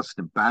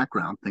Protestant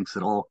background thinks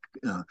that all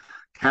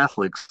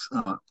Catholics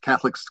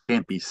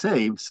can't be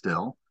saved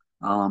still,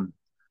 um,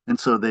 and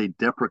so they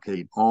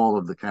deprecate all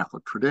of the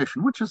Catholic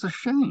tradition, which is a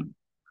shame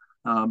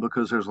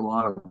because there's a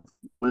lot of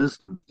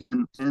wisdom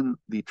in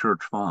the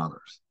church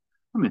fathers.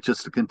 I mean,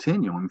 just a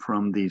continuum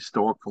from the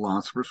Stoic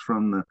philosophers,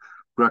 from the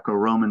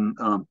Greco-Roman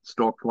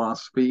Stoic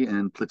philosophy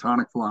and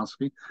Platonic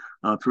philosophy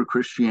through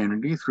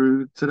Christianity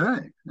through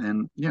today,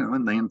 and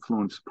and they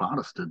influenced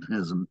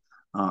Protestantism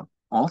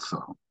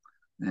also,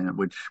 and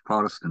which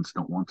Protestants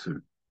don't want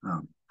to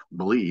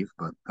believe,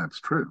 but that's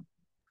true.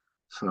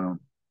 So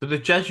Do the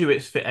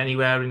Jesuits fit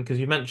anywhere in? Because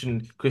you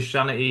mentioned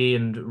Christianity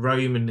and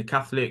Rome and the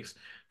Catholics.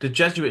 Do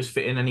Jesuits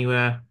fit in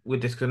anywhere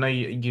with this? Because I know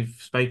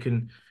you've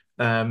spoken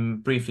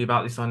briefly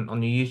about this on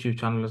your YouTube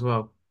channel as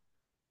well.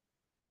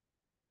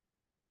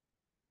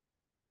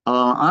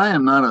 I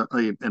am not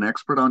an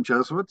expert on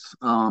Jesuits.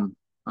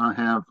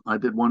 I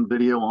did one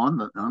video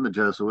on the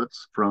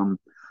Jesuits from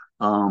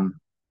um,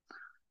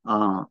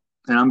 uh,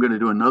 and I'm going to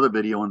do another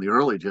video on the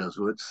early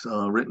Jesuits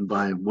written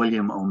by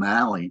William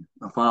O'Malley,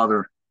 a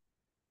father.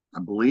 I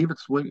believe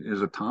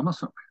is it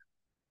Thomas?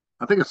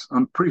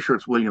 I'm pretty sure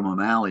it's William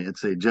O'Malley.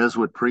 It's a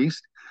Jesuit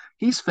priest.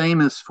 He's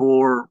famous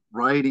for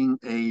writing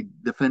a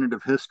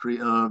definitive history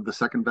of the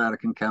Second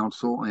Vatican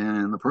Council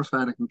and the First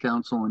Vatican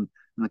Council and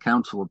the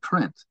Council of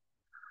Trent.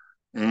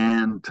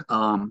 And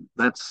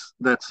that's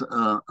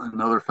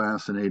another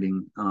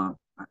fascinating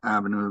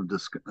avenue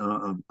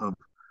of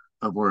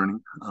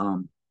learning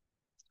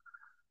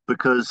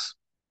because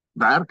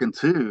Vatican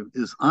II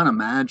is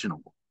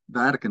unimaginable.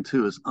 Vatican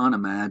II is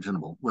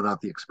unimaginable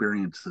without the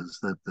experiences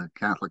that the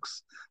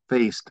Catholics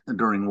faced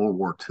during World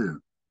War II.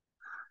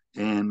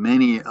 And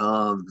many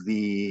of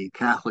the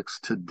Catholics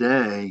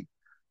today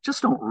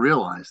just don't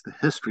realize the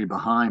history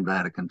behind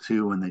Vatican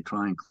II when they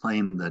try and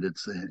claim that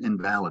it's an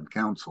invalid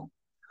council.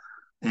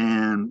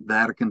 And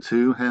Vatican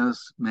II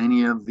has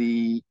many of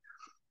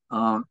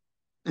uh,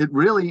 it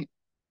really,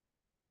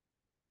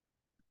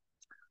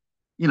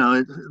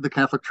 the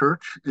Catholic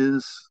Church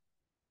is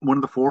one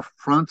of the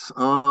forefronts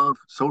of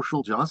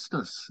social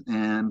justice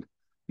and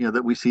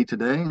that we see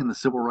today in the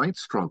civil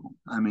rights struggle.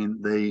 I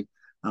mean,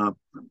 uh,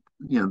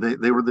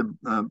 they were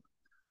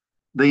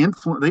they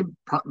influenced the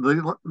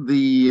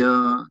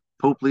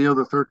Pope Leo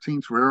the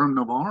 13th's Rerum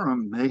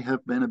Novarum may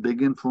have been a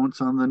big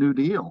influence on the New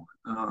Deal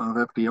of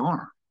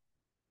FDR.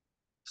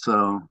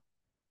 So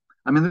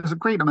I mean, there's a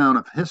great amount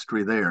of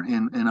history there,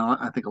 and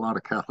I think a lot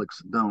of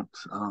Catholics don't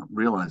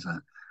realize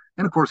that.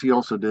 And of course, he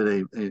also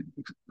did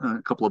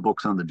a couple of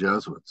books on the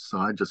Jesuits. So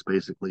I just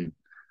basically,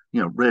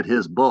 read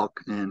his book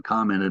and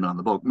commented on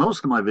the book.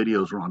 Most of my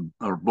videos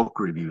are book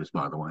reviews,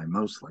 by the way,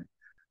 mostly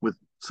with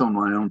some of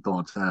my own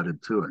thoughts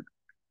added to it.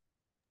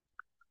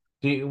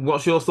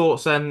 What's your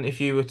thoughts then,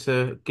 if you were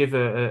to give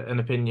an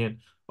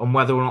opinion on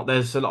whether or not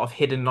there's a lot of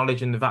hidden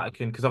knowledge in the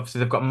Vatican? Because obviously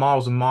they've got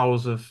miles and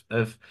miles of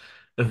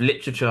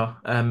literature,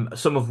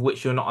 some of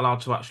which you're not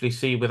allowed to actually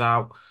see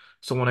without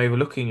someone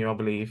overlooking you, I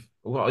believe.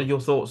 What are your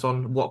thoughts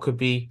on what could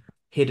be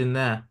hidden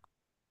there?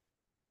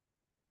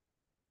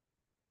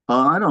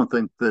 I don't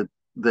think that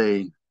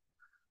they.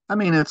 I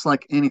mean, it's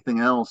like anything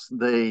else.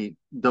 They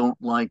don't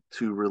like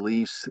to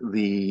release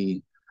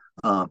the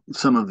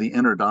some of the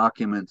inner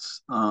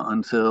documents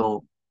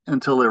until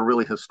they're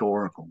really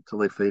historical, until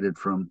they faded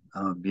from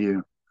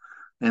view.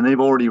 And they've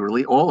already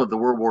released all of the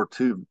World War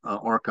II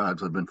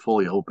archives have been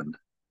fully opened,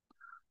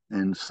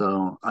 and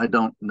so I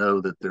don't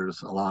know that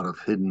there's a lot of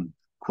hidden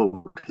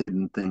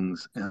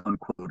things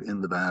unquote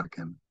in the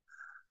Vatican.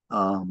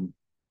 Um,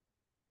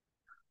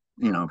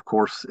 of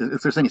course,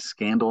 if there's any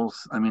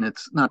scandals, I mean,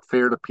 it's not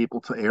fair to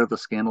people to air the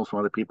scandals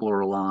while the people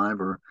are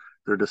alive or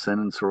their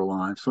descendants are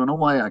alive. So in a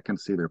way, I can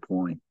see their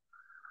point,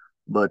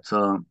 but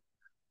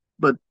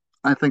but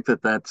I think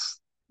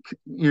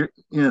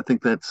I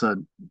think that's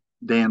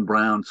Dan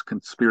Brown's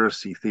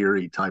conspiracy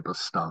theory type of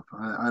stuff.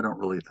 I don't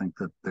really think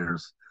that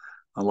there's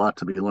a lot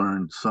to be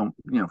learned.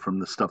 From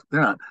the stuff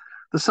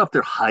the stuff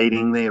they're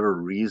hiding. They have a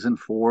reason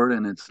for it,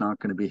 and it's not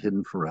going to be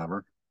hidden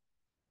forever.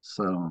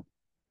 So,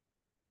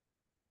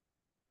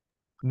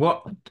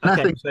 What? and I Okay,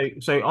 think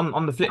so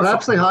on the flip side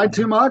perhaps of they it, hide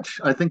too much.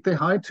 I think they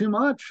hide too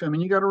much. I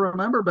mean, you got to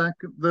remember back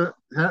the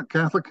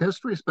Catholic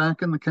histories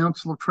back in the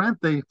Council of Trent.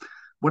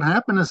 What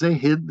happened is they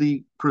hid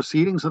the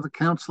proceedings of the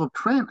Council of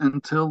Trent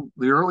until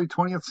the early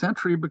 20th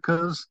century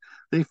because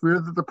they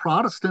feared that the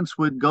Protestants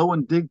would go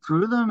and dig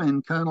through them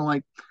and kind of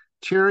like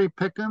cherry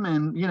pick them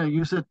and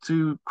use it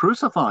to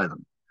crucify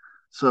them.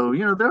 So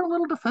they're a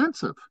little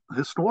defensive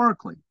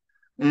historically,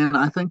 and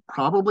I think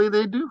probably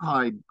they do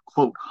hide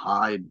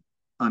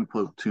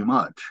unquote too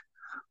much.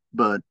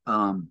 But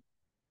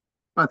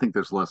I think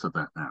there's less of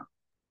that now.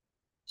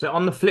 so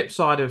on the flip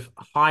side of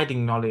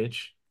hiding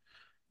knowledge,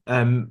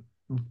 um,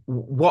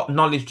 what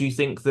knowledge do you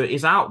think that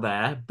is out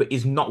there but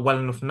is not well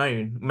enough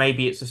known?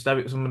 Maybe it's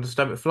some of the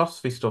Stoic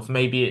philosophy stuff.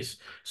 Maybe it's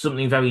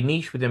something very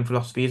niche within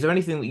philosophy. Is there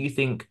anything that you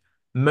think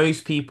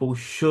most people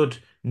should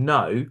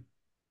know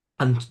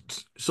and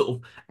sort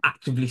of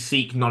actively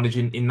seek knowledge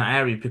in that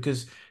area?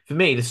 Because for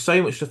me, there's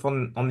so much stuff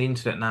on the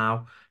internet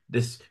now.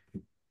 This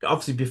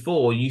obviously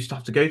before you used to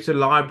have to go to the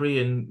library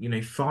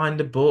and find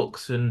the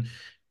books and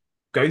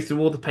go through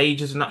all the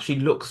pages and actually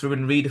look through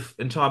and read an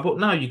entire book.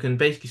 Now you can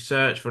basically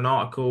search for an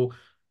article,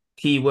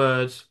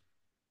 keywords,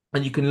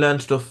 and you can learn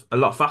stuff a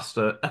lot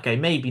faster. Okay,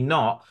 maybe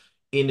not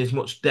in as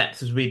much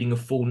depth as reading a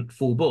full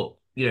book.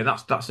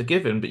 That's a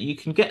given, but you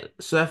can get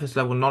surface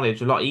level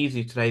knowledge a lot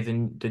easier today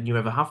than you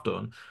ever have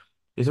done.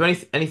 Is there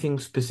anything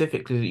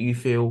specifically that you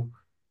feel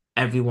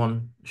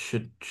everyone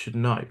should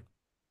know?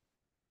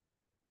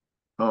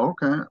 Oh,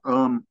 okay.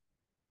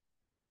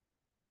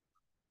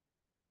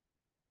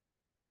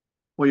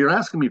 Well, you're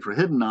asking me for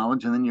hidden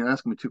knowledge, and then you're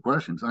asking me two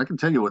questions. I can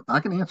tell you what I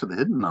can answer the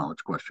hidden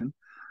knowledge question.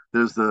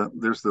 There's the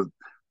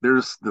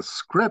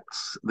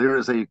scripts. There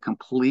is a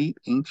complete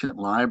ancient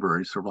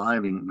library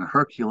surviving the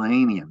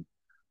Herculaneum.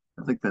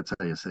 I think that's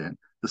how you say it.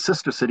 The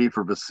sister city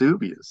for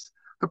Vesuvius.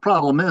 The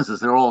problem is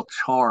they're all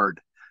charred,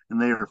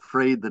 and they are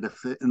afraid that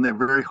and they're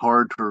very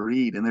hard to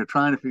read, and they're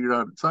trying to figure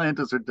out.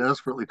 Scientists are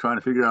desperately trying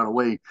to figure out a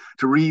way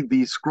to read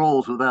these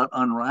scrolls without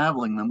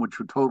unraveling them, which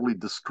would totally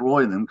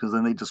destroy them because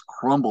then they just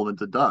crumble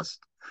into dust.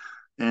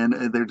 And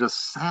they're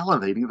just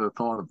salivating at the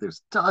thought of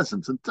there's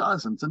dozens and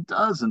dozens and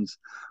dozens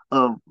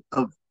of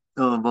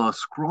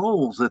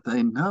scrolls that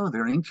they know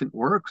they're ancient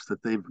works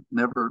that they've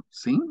never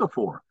seen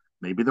before.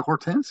 Maybe the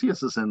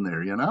Hortensius is in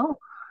there,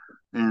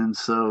 and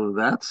so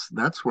that's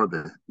where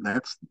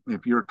that's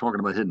if you're talking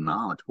about hidden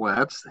knowledge, well,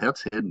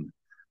 that's hidden.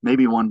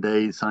 Maybe one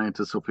day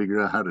scientists will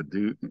figure out how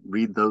to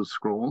read those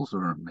scrolls,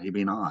 or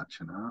maybe not.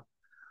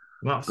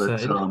 That's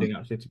But interesting,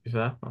 actually. To be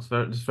fair, that's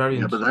very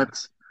yeah, but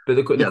interesting. But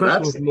the yeah,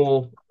 question was that's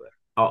more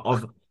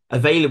of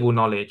available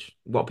knowledge,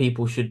 what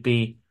people should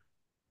be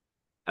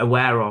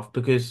aware of,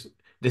 because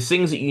there's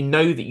things that you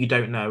know that you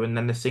don't know, and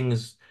then there's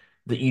things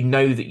that you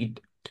know that you.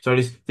 So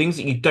there's things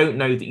that you don't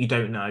know that you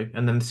don't know,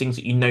 and then there's things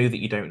that you know that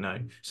you don't know.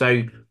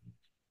 So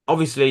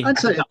obviously, I'd with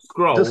say that just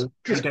scroll, you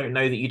just don't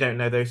know that you don't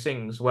know those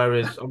things.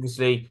 Whereas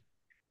obviously,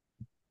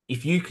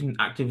 if you can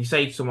actively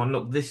say to someone,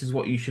 "Look, this is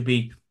what you should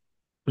be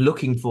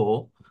looking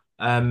for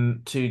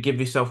to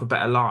give yourself a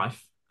better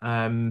life."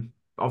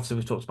 Obviously,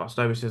 we've talked about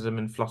stoicism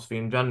and philosophy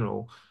in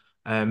general,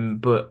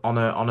 but on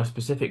a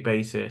specific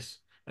basis,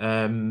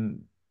 for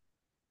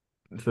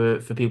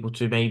people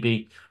to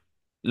maybe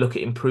look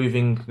at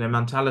improving their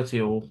mentality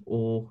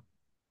or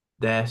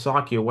their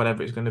psyche or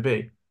whatever it's going to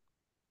be.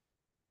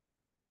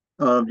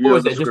 you Or have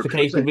is the it just a scriptures.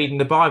 case of reading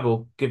the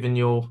Bible, given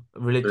your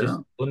religious Yeah,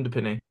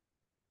 underpinning?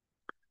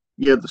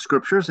 you have the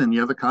scriptures and you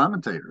have the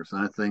commentators.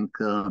 I think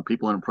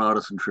people in a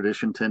Protestant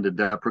tradition tend to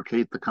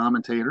deprecate the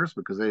commentators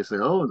because they say,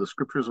 "Oh, the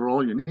scriptures are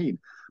all you need,"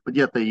 but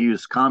yet they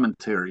use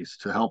commentaries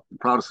to help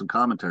Protestant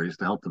commentaries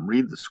to help them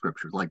read the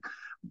scriptures, like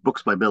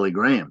books by Billy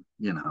Graham.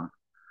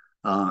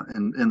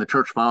 And the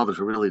church fathers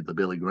are really the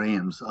Billy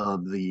Grahams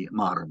of the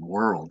modern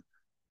world.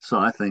 So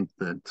I think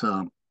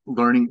that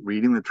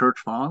reading the church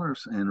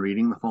fathers and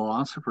reading the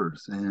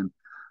philosophers and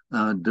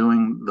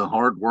doing the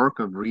hard work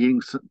of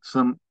reading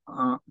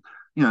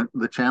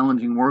the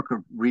challenging work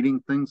of reading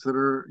things that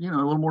are, a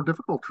little more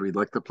difficult to read,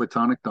 like the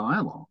Platonic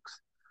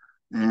dialogues,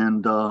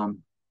 and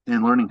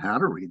learning how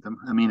to read them.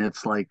 I mean,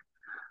 it's like,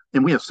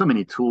 and we have so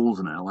many tools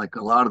now. Like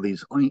a lot of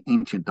these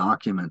ancient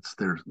documents,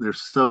 they're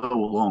so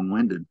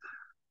long-winded.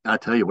 I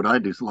tell you what I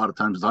do a lot of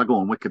times is I go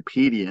on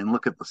Wikipedia and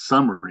look at the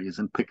summaries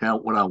and pick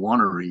out what I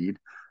want to read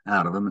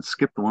out of them and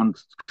skip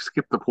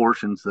the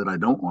portions that I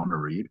don't want to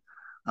read.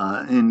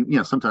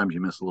 And sometimes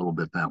you miss a little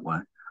bit that way.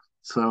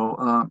 So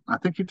I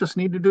think you just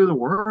need to do the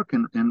work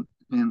and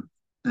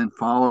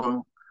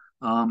follow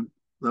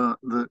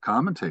the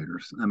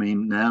commentators. I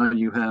mean, now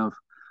you have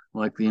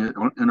like the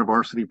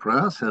InterVarsity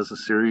Press has a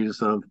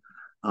series of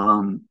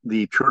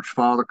the Church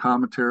Father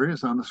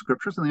commentaries on the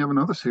scriptures, and they have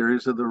another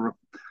series of the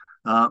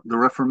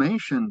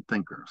Reformation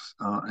thinkers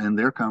and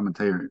their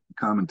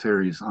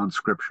commentaries on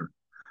Scripture,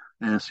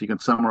 and so you can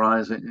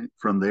summarize it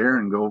from there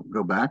and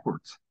go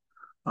backwards.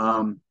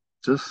 Um,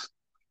 just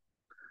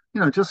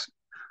just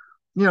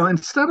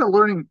instead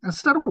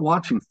of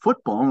watching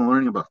football and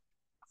learning about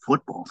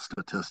football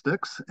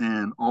statistics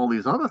and all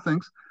these other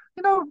things,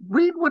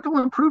 read what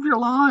will improve your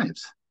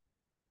lives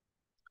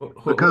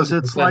because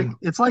it's like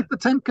the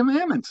Ten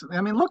Commandments.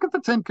 I mean, look at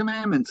the Ten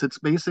Commandments. It's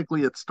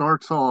basically it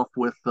starts off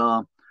with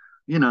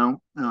you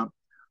know.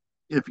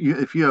 If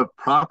you have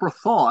proper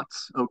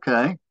thoughts,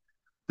 okay,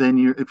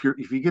 then if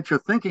you get your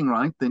thinking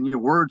right, then your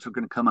words are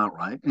going to come out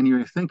right, and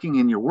your thinking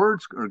and your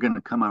words are going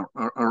to come out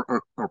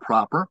are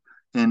proper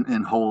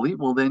and holy.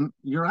 Well, then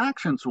your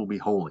actions will be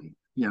holy.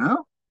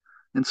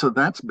 And so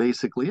that's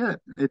basically it.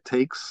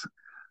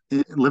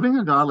 Living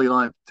a godly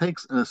life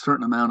takes a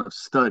certain amount of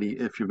study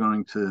if you're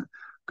going to,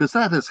 because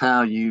that is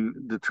how you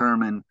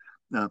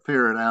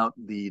ferret out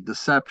the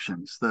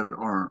deceptions that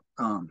are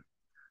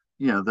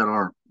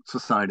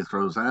society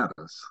throws at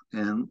us.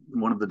 And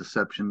one of the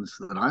deceptions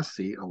that I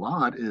see a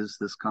lot is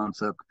this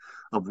concept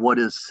of what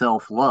is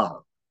self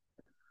love.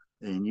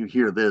 And you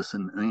hear this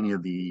in any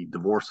of the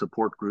divorce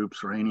support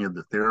groups or any of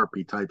the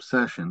therapy type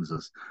sessions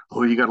is,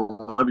 oh, you got to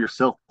love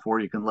yourself before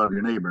you can love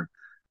your neighbor.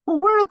 Well,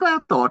 where did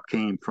that thought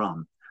came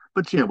from?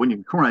 But yeah, when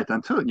you come right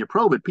down to it and you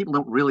probe it, people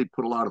don't really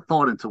put a lot of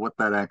thought into what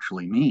that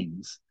actually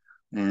means.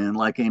 And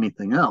like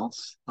anything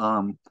else,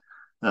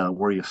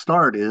 where you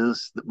start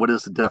is what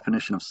is the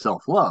definition of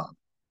self love?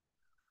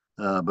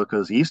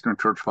 Because Eastern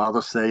Church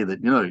fathers say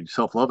that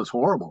self love is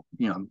horrible.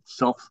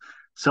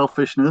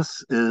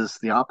 Selfishness is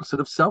the opposite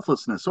of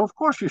selflessness. So of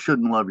course you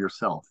shouldn't love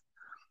yourself.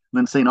 And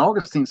then St.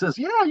 Augustine says,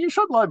 yeah, you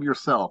should love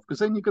yourself because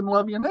then you can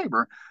love your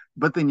neighbor.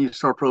 But then you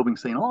start probing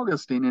St.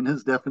 Augustine, and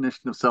his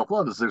definition of self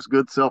love is there's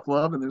good self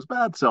love and there's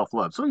bad self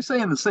love. So he's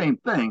saying the same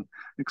thing,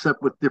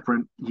 except with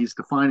different, he's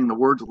defining the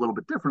words a little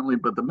bit differently,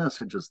 but the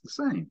message is the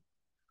same.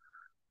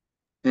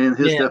 And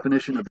his Yeah,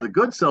 definition of the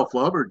good self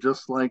love are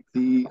just like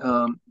the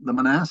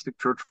monastic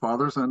church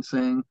fathers on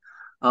saying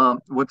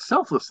what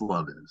selfless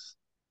love is.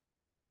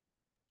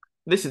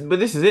 this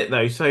is it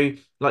though. So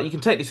like you can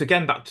take this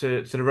again back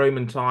to the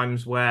Roman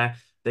times where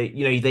they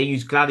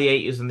use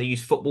gladiators and they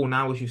use football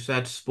now, as you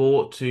said,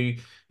 sport to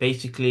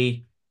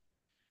basically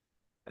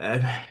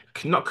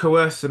not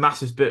coerce the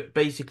masses, but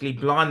basically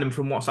blind them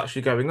from what's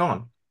actually going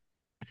on.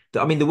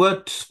 I mean, the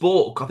word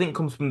sport, I think,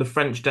 comes from the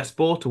French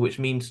desporter, which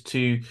means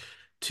to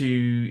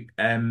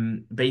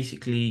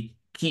basically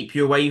keep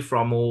you away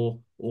from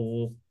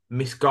or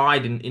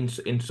misguide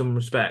in some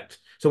respect.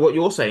 So what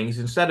you're saying is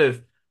instead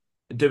of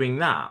doing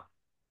that,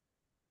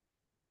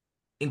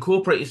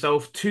 incorporate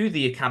yourself to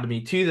the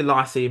academy, to the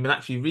Lyceum, and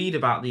actually read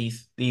about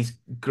these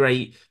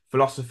great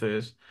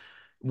philosophers,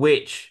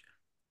 which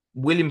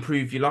will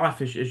improve your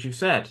life, as you've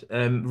said,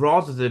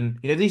 rather than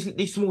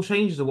these small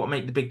changes are what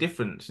make the big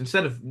difference.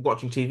 Instead of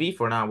watching TV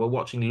for an hour,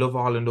 watching Love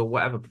Island or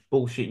whatever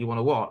bullshit you want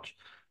to watch,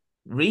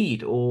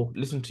 read or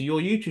listen to your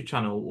YouTube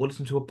channel or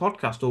listen to a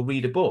podcast or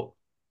read a book.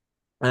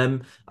 I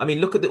mean,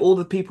 look at all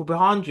the people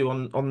behind you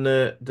on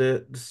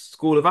the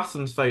School of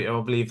Athens photo,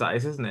 I believe that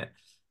is, isn't it?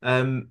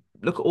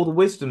 Look at all the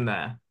wisdom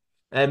there.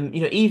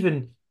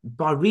 Even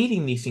by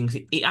reading these things,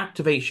 it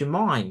activates your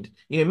mind.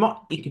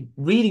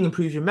 Reading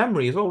improves your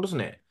memory as well,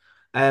 doesn't it?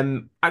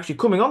 Actually,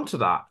 coming on to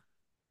that,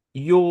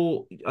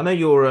 I know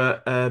you're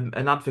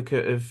an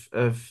advocate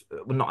of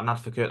well, not an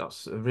advocate.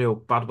 That's a real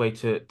bad way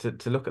to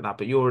look at that.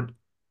 But you're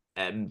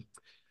um,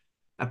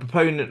 a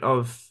proponent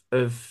of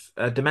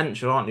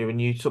dementia, aren't you?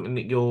 And something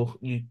that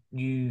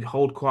you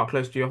hold quite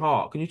close to your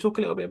heart. Can you talk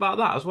a little bit about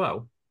that as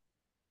well?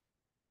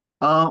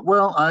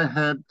 Well,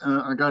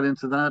 I got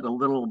into that a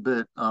little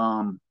bit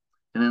in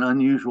an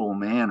unusual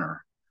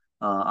manner.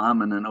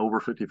 I'm in an over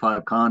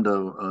 55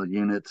 condo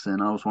units,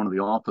 and I was one of the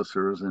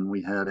officers, and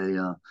we had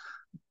a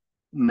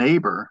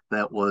neighbor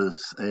that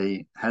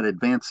had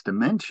advanced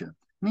dementia,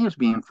 and he was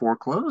being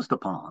foreclosed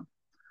upon.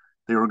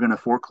 They were going to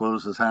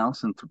foreclose his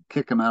house and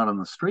kick him out on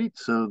the street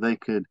so they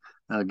could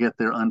get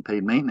their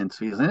unpaid maintenance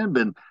fees.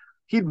 And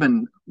he'd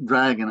been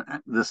dragging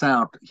this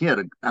out. He had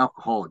an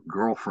alcoholic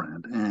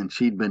girlfriend, and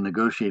she'd been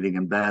negotiating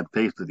in bad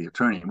faith with the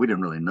attorney. We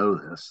didn't really know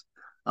this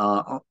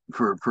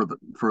for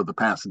the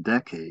past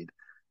decade.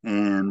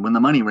 And when the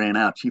money ran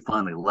out, she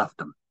finally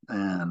left him,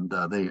 and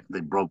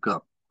they broke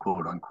up,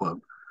 quote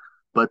unquote.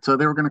 But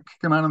they were going to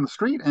kick him out on the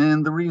street,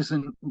 and the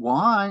reason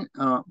why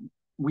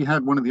we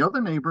had one of the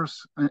other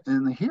neighbors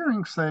in the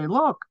hearing say,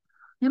 look,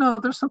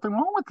 there's something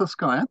wrong with this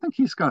guy. I think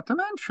he's got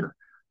dementia.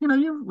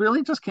 You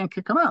really just can't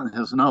kick him out. And he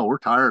says, no, we're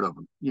tired of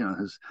him.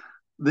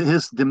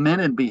 His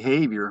demented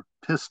behavior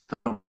pissed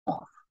him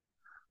off.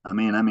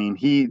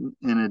 He,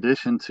 in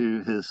addition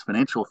to his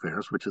financial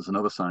affairs, which is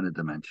another sign of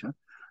dementia,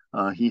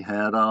 he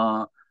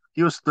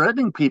was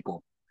threatening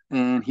people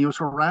and he was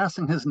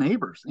harassing his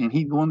neighbors, and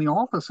he'd go in the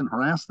office and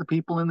harass the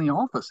people in the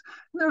office.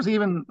 And there's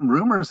even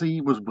rumors he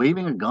was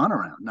waving a gun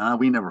around. Now,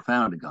 we never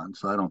found a gun,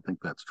 so I don't think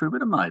that's true,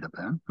 but it might have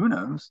been. Who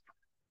knows?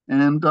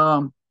 And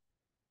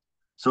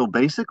so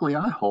basically,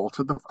 I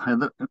had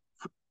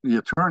the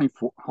attorney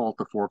halt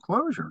the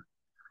foreclosure.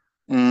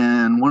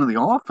 And one of the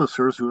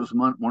officers, who was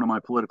one of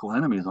my political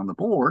enemies on the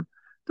board,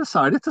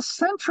 decided to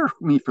censure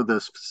me for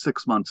this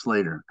 6 months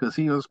later because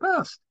he was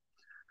pissed.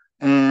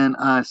 And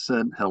I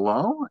said,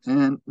 hello.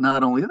 And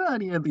not only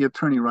that, he had the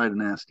attorney write a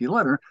nasty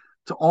letter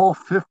to all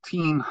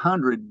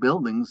 1,500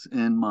 buildings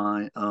in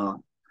my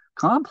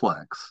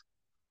complex.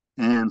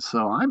 And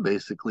so I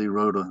basically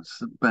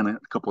spent a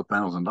couple of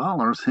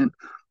 $1,000 and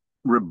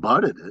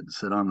rebutted it,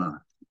 said on the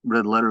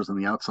red letters on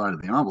the outside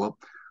of the envelope,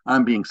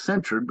 I'm being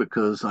censured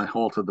because I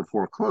halted the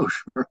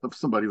foreclosure of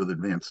somebody with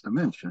advanced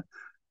dementia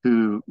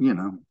who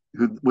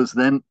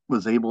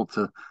was able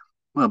to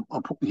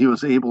he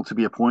was able to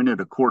be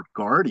appointed a court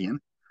guardian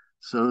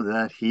so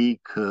that he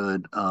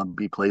could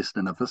be placed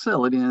in a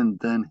facility, and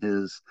then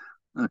his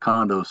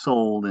condo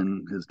sold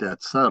and his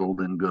debt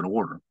settled in good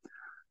order.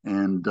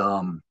 And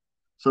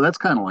so that's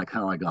kind of like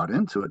how I got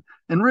into it.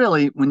 And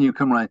really, when you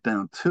come right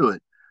down to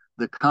it,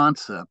 the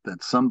concept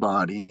that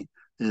somebody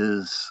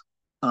is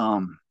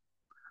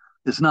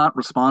is not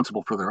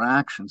responsible for their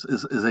actions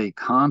is a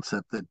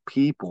concept that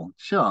people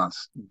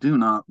just do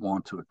not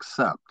want to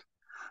accept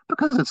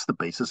because it's the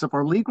basis of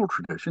our legal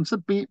tradition. It's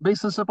the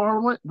basis of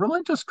our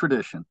religious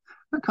tradition.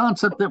 The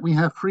concept that we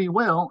have free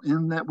will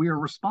and that we are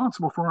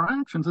responsible for our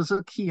actions is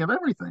a key of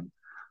everything.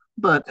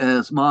 But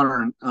as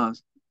modern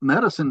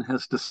medicine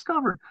has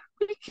discovered,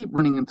 we keep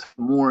running into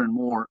more and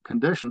more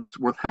conditions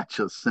where that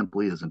just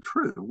simply isn't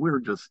true. We're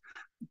just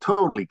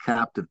totally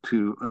captive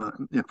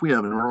to, if we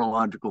have a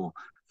neurological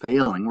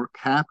failing, we're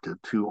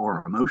captive to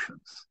our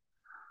emotions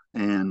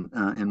and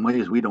in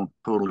ways we don't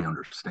totally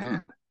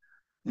understand.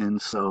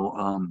 And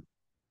so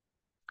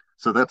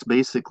that's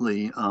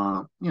basically,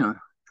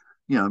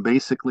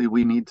 basically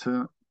we need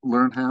to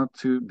learn how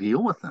to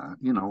deal with that.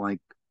 Like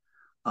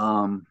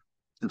um,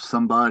 if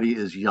somebody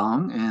is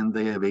young and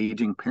they have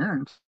aging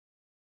parents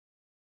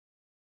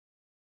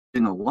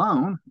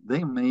alone,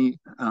 they may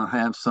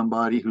have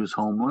somebody who's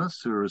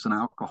homeless or is an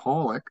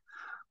alcoholic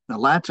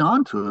latch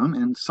onto them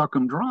and suck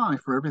them dry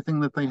for everything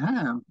that they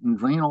have and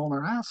drain all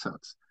their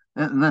assets.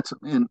 And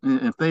and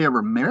if they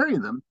ever marry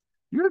them,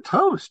 you're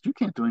toast. You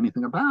can't do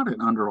anything about it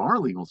under our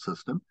legal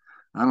system.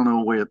 I don't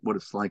know what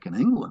it's like in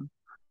England.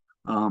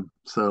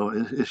 So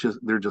it's just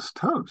they're just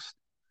toast.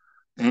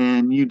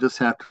 And you just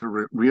have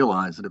to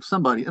realize that if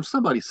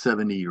somebody's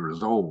 70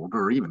 years old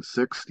or even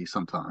 60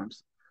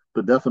 sometimes,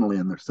 but definitely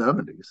in their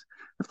 70s,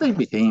 if they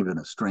behave in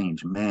a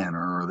strange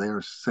manner or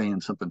they're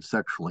saying something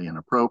sexually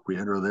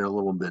inappropriate or they're a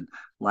little bit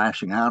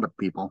lashing out at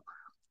people,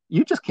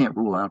 you just can't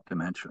rule out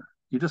dementia.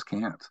 You just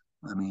can't.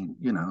 I mean,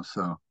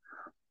 so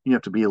you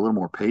have to be a little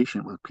more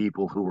patient with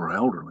people who are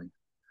elderly.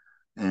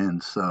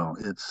 And so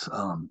it's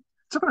a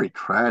very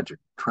tragic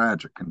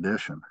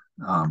condition.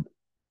 Um,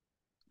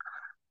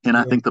 and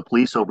I Yeah. think the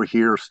police over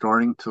here are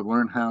starting to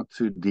learn how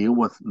to deal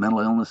with mental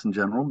illness in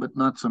general, but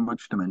not so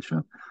much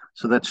dementia.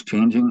 So that's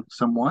changing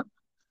somewhat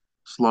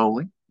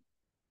slowly.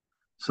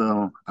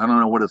 So I don't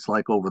know what it's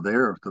like over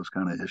there with those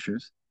kind of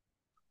issues.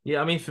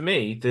 Yeah, I mean, for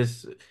me,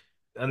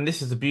 and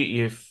this is the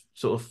beauty of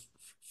sort of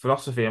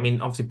philosophy. I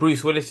mean, obviously,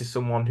 Bruce Willis is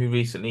someone who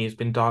recently has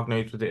been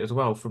diagnosed with it as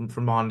well, from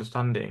my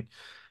understanding.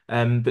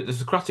 But the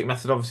Socratic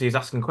method obviously is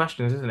asking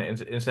questions, isn't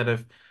it? Instead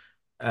of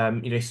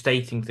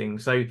stating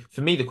things. So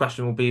for me, the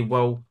question will be,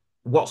 well,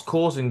 what's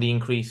causing the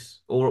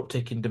increase or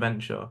uptick in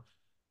dementia?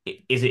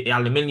 Is it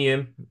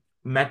aluminium,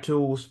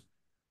 metals?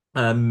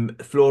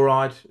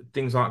 Fluoride,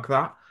 things like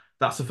that.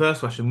 That's the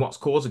first question. What's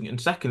causing it? And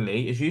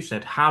secondly, as you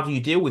said, how do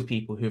you deal with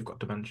people who've got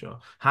dementia?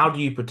 How do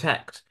you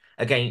protect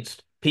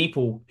against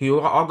people who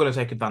are going to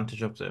take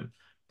advantage of them?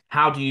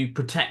 How do you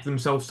protect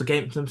themselves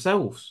against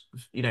themselves?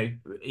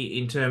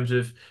 In terms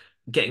of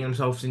getting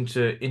themselves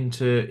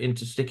into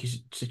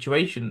sticky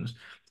situations.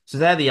 So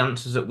they're the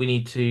answers that we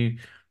need to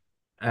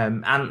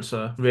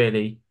answer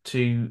really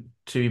to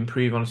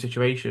improve on a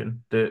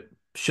situation that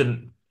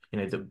shouldn't,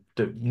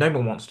 that no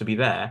one wants to be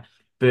there.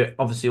 But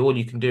obviously, all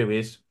you can do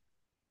is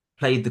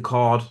play the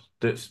card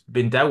that's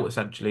been dealt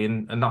essentially,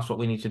 and that's what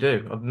we need to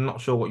do. I'm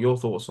not sure what your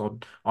thoughts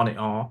on it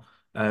are,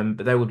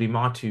 but there would be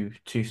my two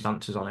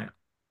stances on it.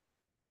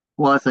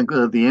 Well, I think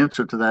the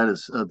answer to that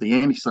is the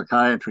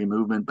anti-psychiatry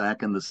movement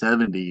back in the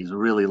 70s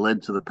really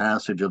led to the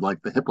passage of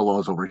like the HIPAA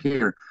laws over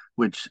here,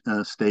 which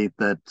state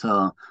that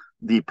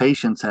the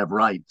patients have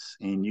rights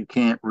and you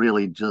can't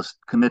really just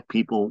commit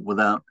people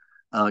without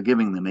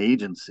giving them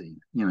agency.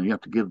 You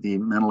have to give the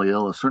mentally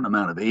ill a certain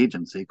amount of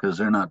agency because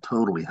they're not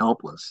totally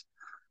helpless.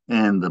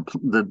 And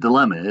the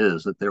dilemma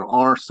is that there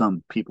are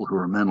some people who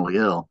are mentally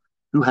ill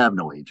who have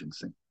no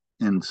agency,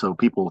 and so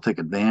people will take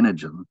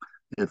advantage of them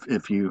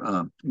if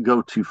you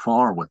go too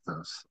far with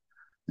this.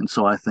 And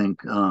so I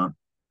think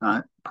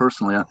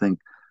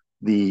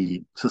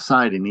the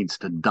society needs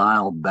to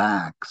dial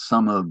back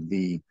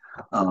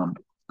um,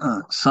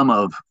 some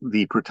of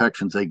the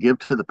protections they give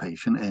to the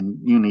patient, and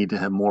you need to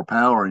have more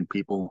power in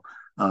people,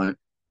 you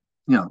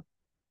know,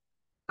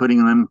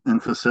 putting them in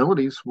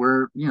facilities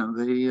where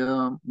they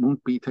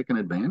won't be taken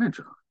advantage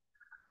of.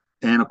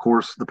 And of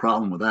course, the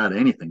problem with that,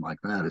 anything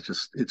like that, it's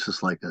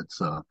just like it's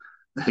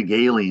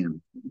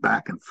Hegelian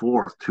back and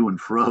forth, to and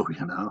fro,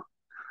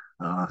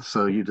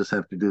 so you just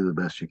have to do the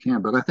best you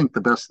can. But I think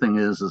the best thing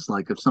is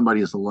like if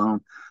somebody is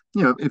alone,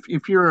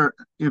 if you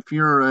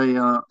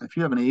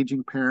have an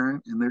aging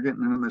parent and they're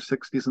getting in their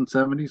 60s and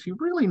 70s, you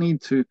really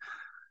need to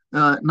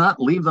not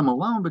leave them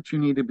alone, but you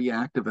need to be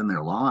active in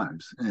their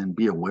lives and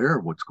be aware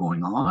of what's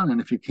going on. And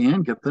if you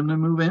can, get them to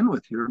move in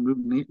with you or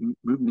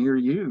move near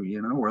you,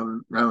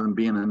 rather than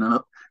being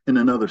in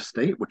another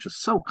state, which is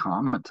so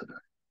common today.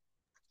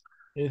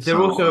 Is there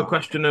So, also a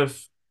question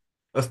of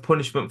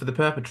punishment for the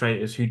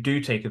perpetrators who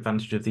do take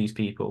advantage of these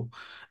people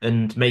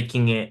and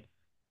making it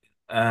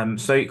so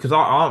because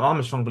I'm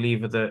a strong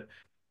believer that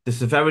the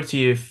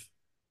severity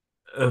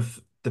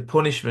of the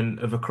punishment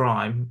of a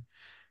crime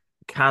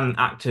can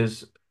act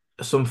as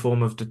some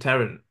form of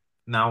deterrent.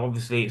 Now,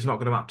 obviously, it's not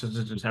going to act as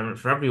a deterrent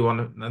for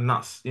everyone, and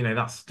that's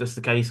just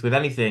the case with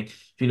anything.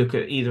 If you look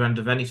at either end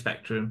of any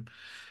spectrum,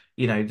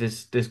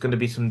 there's going to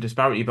be some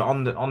disparity, but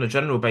on a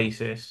general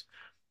basis,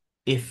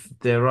 if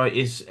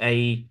is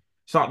a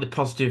it's like the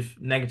positive,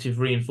 negative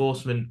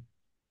reinforcement,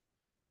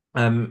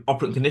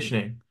 operant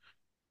conditioning.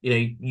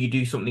 You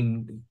do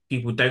something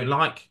people don't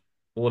like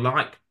or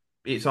like,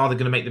 it's either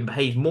going to make them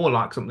behave more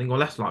like something or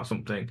less like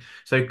something.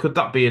 So could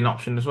that be an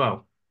option as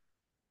well?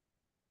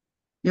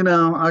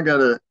 I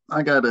got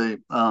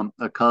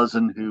a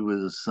cousin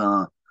who is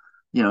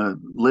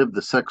lived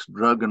the sex,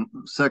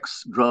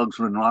 drugs,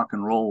 and rock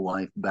and roll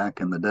life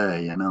back in the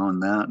day, and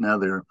now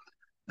they're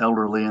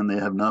elderly and they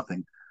have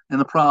nothing.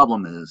 And the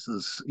problem is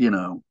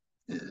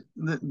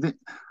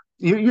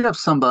you have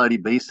somebody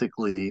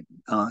basically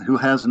who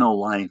has no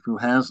life, who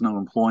has no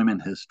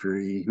employment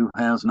history, who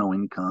has no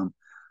income.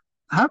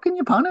 How can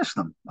you punish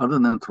them other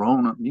than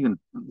throwing them? You can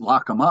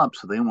lock them up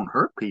so they won't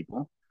hurt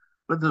people,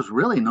 but there's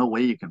really no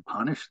way you can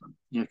punish them.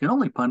 You can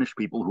only punish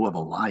people who have a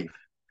life.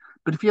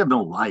 But if you have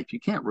no life, you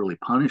can't really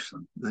punish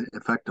them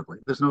effectively.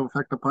 There's no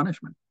effective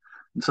punishment.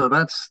 And so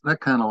that's that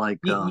kind of like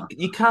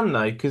You can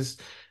though, because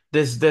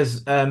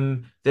there's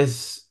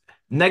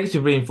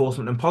negative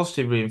reinforcement and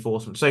positive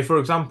reinforcement. So for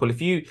example,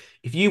 if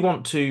you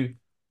want to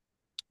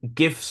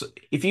give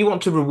if you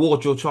want to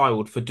reward your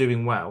child for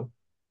doing well,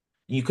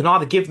 you can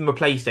either give them a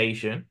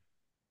PlayStation,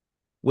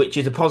 which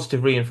is a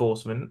positive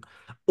reinforcement,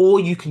 or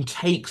you can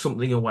take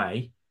something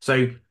away.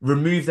 So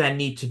remove their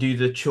need to do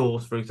the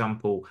chores, for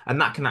example,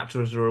 and that can act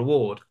as a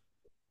reward.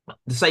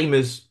 The same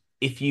as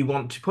if you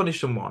want to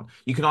punish someone,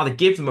 you can either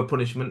give them a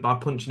punishment by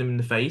punching them in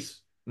the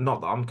face,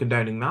 not that I'm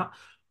condoning that,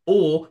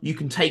 or you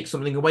can take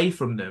something away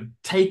from them,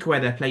 take away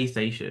their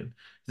PlayStation,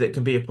 that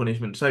can be a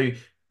punishment. So,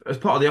 as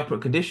part of the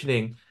operant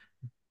conditioning,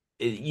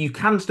 you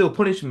can still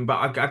punish them,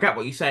 but I get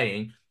what you're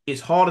saying. It's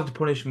harder to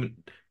punish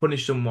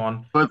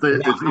someone But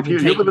without if having you're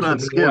taken living on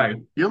something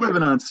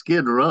away.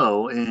 Skid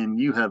Row and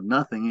you have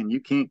nothing and you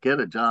can't get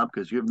a job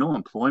because you have no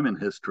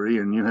employment history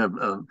and you have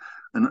a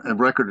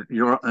record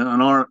your an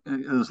arm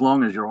as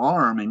long as your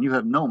arm and you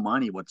have no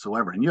money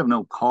whatsoever and you have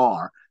no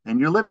car and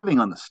you're living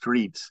on the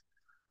streets.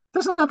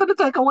 There's nothing to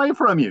take away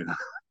from you.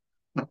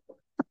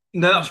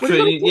 No, that's What are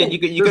true. you going Yeah, to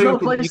do? you're There's going no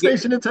from you go.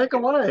 PlayStation to take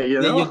away.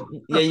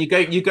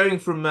 Yeah, you're going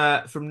from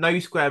no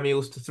square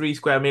meals to three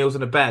square meals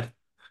and a bed.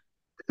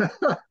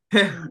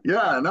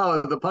 Yeah,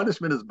 no, the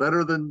punishment is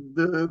better than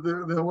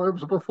the what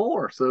was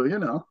before. So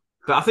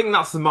But I think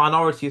that's the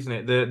minority, isn't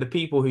it? The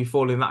people who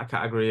fall in that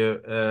category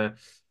are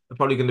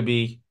probably going to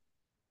be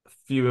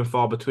few and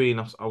far between,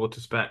 I would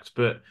suspect.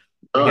 But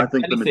I again,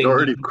 think anything,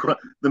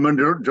 the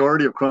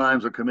majority of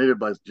crimes are committed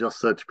by just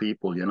such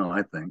people.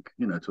 I think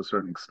to a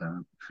certain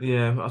extent.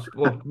 yeah.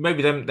 Well,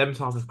 maybe them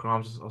type of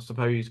crimes, I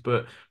suppose.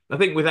 But I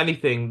think with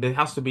anything, there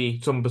has to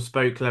be some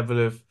bespoke level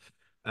of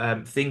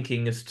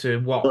thinking as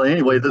to Well, what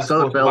anyway, the this best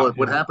other course of fella,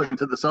 what action. happened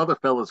to this other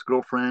fella's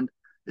girlfriend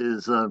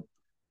is a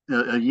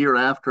year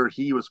after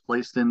he was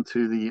placed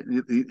into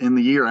in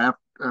the year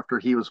after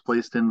he was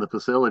placed in the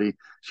facility,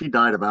 she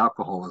died of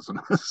alcoholism.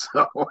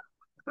 So,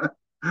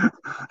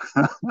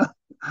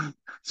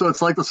 so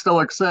it's like the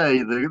Stoics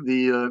say,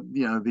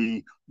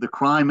 the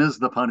crime is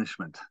the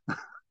punishment.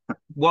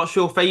 What's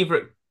your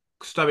favorite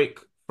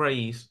Stoic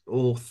phrase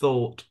or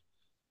thought?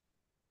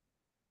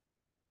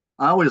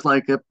 I always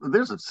like it.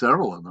 There's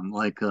several of them.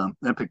 Like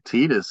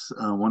Epictetus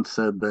once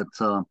said that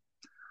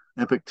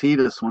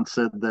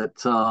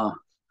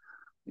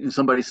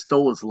somebody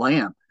stole his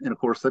lamp, and of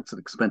course that's an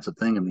expensive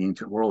thing in the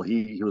ancient world.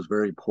 He was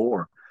very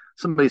poor.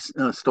 Somebody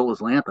stole his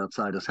lamp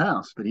outside his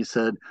house, but he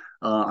said,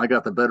 "I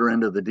got the better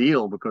end of the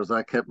deal because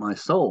I kept my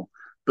soul."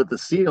 But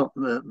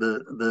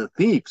the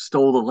thief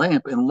stole the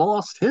lamp and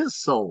lost his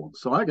soul,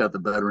 so I got the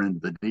better end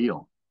of the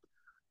deal.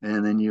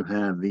 And then you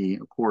have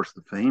of course,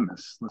 the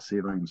famous. Let's see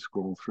if I can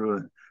scroll through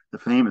it. The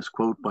famous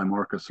quote by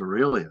Marcus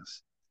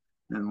Aurelius.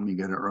 And let me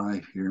get it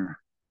right here.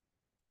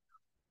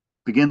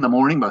 Begin the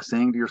morning by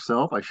saying to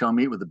yourself, I shall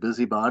meet with the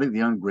busybody,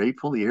 the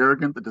ungrateful, the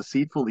arrogant, the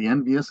deceitful, the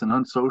envious, and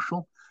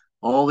unsocial.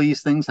 All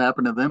these things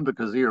happen to them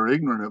because they are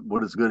ignorant of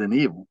what is good and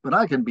evil. But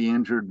I cannot be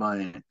injured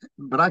by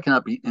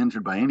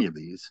any of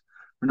these.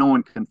 For no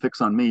one can fix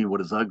on me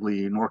what is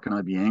ugly, nor can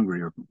I be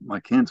angry or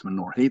my kinsmen,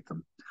 nor hate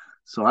them.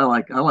 So I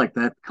like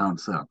that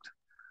concept.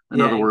 In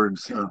Yeah, other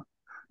words,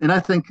 and I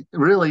think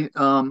really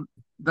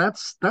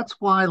that's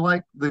why I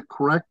like the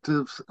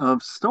correctives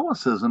of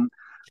Stoicism.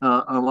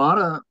 A lot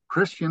of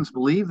Christians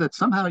believe that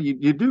somehow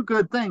you do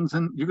good things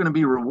and you're going to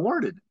be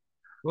rewarded.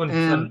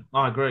 And 100%.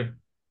 I agree.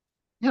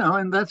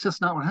 and that's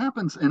just not what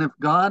happens. And if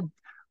God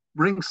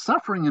brings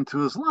suffering into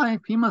his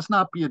life, he must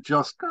not be a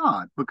just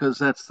God, because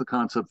that's the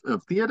concept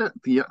of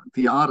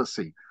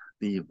theodicy.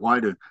 The why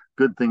do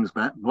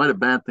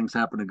bad things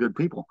happen to good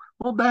people?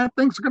 Well, bad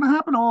things are going to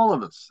happen to all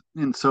of us.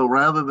 And so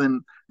rather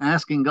than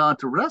asking God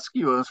to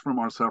rescue us from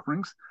our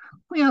sufferings,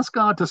 we ask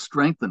God to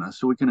strengthen us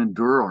so we can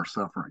endure our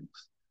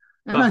sufferings.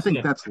 And I That's think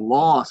yeah, that's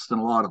lost in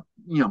a lot of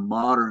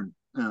modern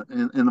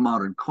in the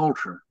modern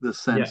culture. This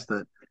yeah. sense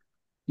that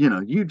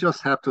you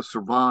just have to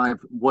survive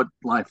what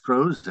life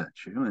throws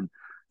at you. And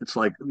it's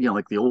like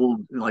like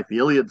the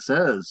Iliad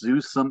says,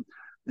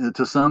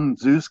 to some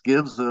Zeus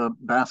gives a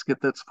basket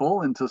that's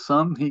full, and to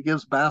some he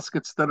gives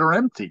baskets that are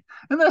empty,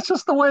 and that's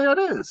just the way it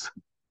is.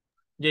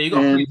 Yeah, you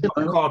got to play And you the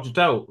know, cards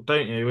dealt,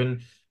 don't you?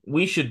 And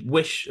we should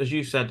wish, as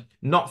you said,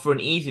 not for an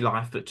easy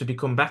life, but to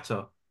become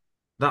better.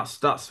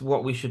 That's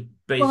what we should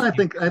well, basically I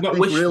not think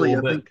wish really, for,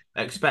 but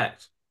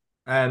expect.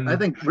 I Um,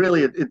 think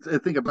really, I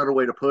think a better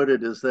way to put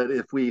it is that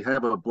if we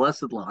have a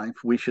blessed life,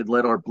 we should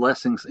let our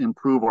blessings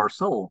improve our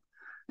soul.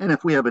 And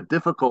if we have a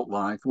difficult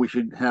life, we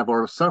should have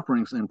our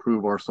sufferings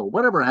improve our soul.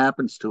 Whatever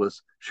happens to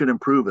us should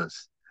improve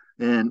us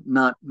and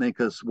not make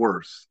us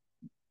worse.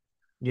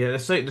 yeah,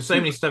 there's so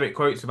many Stoic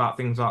quotes about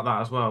things like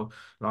that as well.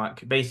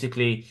 Like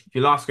basically, if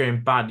your life's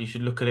going bad, you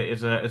should look at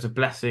it as a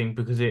blessing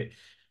because it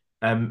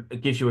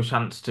gives you a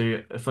chance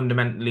to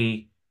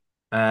fundamentally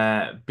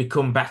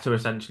become better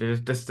essentially.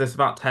 There's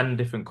about 10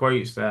 different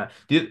quotes there.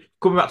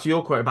 Coming back to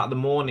your quote about the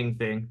morning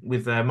thing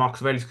with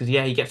Marcus Aurelius, because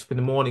yeah, he gets up in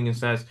the morning and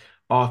says,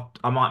 "Oh,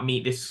 I might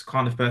meet this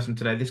kind of person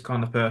today, this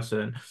kind of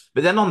person."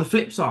 But then on the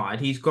flip side,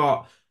 he's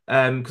got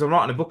because I'm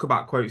writing a book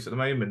about quotes at the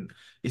moment,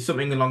 it's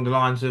something along the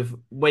lines of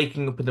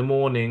waking up in the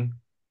morning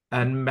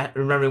and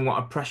remembering what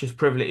a precious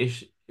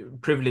privilege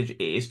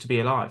it is to be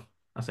alive.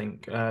 I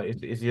think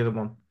is the other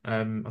one.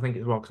 I think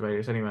it's Marcus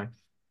Aurelius anyway.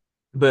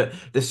 But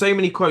there's so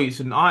many quotes,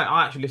 and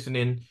I actually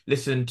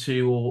listen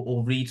to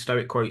or read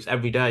Stoic quotes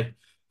every day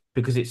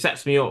because it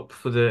sets me up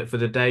for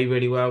the day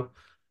really well.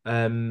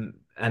 And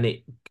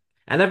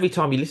every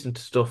time you listen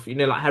to stuff,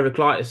 like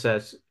Heraclitus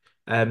says,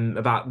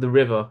 about the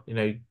river,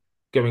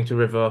 going to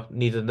river,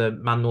 neither the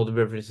man nor the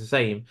river is the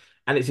same.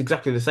 And it's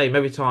exactly the same.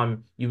 Every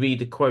time you read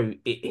the quote,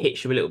 it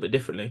hits you a little bit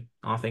differently,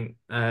 I think,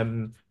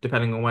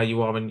 depending on where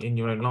you are in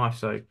your own life.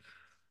 So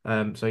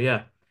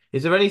yeah.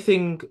 Is there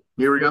anything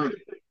Here we go.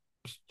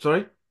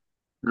 sorry?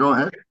 Go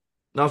ahead.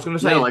 I was going to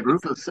Yeah, say, like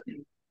Rufus,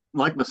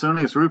 like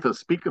Masonius Rufus,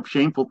 speak of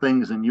shameful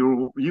things, and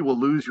you will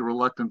lose your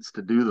reluctance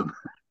to do them.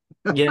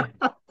 yeah,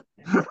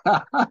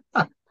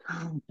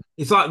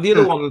 it's like the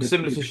other one,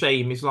 similar to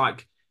shame. It's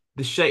like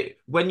the shame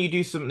when you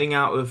do something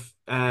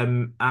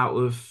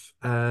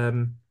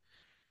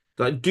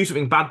like do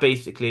something bad,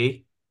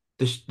 basically.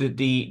 The sh-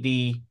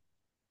 the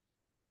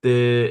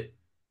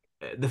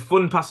the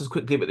fun passes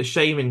quickly, but the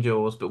shame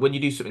endures. But when you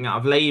do something out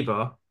of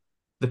labor,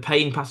 the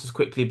pain passes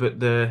quickly, but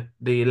the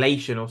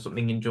elation or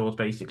something endures,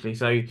 basically.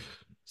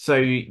 So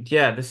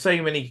yeah, there's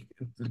so many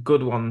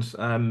good ones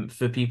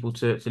for people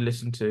to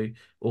listen to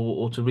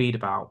or to read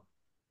about.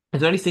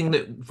 Is there anything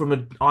that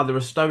from either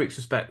a Stoic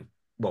perspective,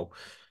 well,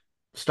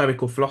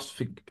 Stoic or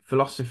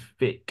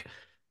philosophic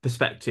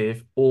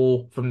perspective,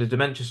 or from the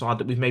dementia side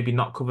that we've maybe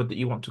not covered that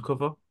you want to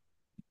cover?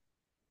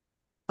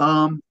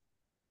 um,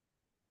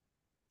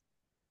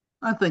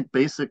 I think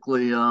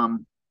basically,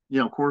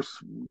 of course,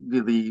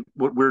 the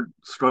what we're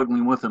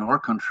struggling with in our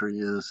country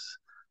is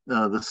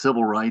the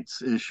civil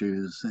rights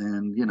issues,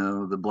 and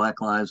the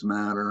Black Lives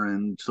Matter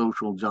and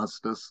social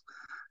justice.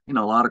 A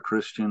lot of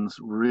Christians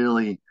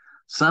really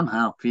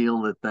somehow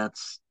feel that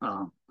that's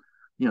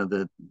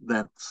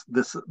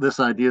this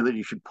idea that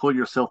you should pull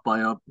yourself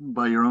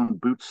by your own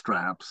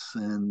bootstraps,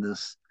 and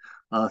this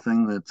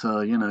thing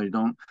that you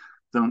don't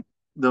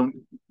don't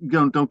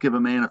don't give a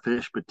man a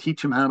fish but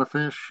teach him how to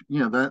fish.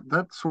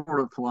 That sort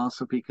of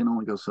philosophy can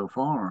only go so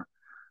far.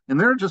 And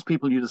there are just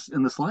people you just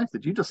in this life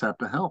that you just have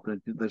to help.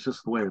 That's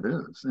just the way it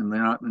is, and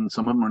they're not, and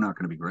some of them are not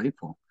going to be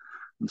grateful.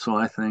 And so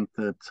I think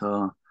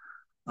that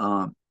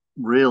uh,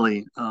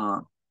 really,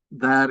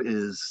 that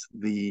is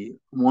the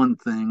one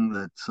thing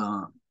that's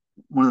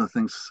one of the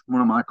things.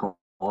 One of my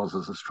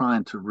causes is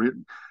trying to,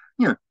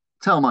 you know,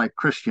 tell my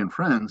Christian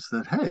friends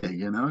that hey,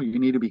 you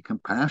need to be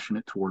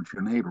compassionate towards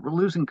your neighbor. We're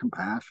losing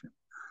compassion.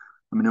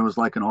 I mean, there was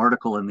like an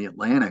article in the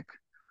Atlantic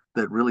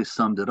that really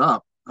summed it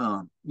up.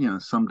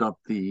 Summed up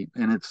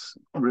and it's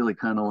really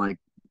kind of like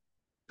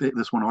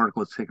this one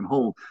article that's taken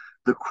hold.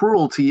 The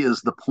cruelty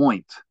is the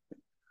point.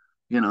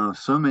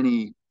 So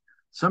many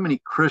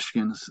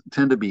Christians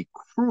tend to be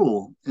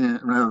cruel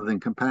rather than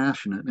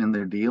compassionate in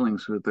their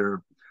dealings with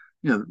their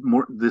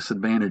more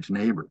disadvantaged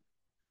neighbor.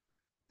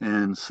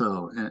 And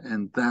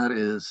that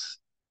is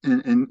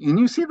and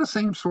you see the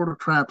same sort of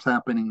traps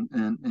happening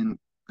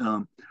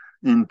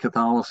in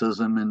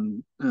Catholicism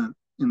and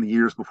in the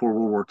years before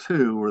World War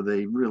II, where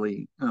they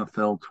really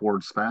fell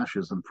towards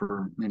fascism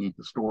for many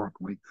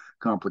historically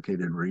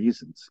complicated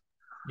reasons.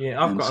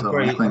 Yeah, I've And got a so I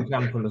great think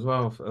example as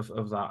well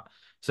of that.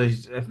 So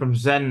from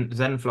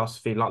Zen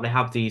philosophy, like they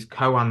have these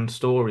koan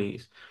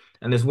stories,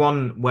 and there's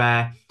one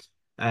where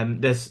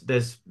there's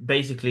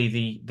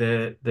basically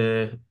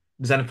the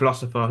Zen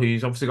philosopher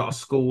who's obviously got a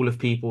school of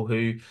people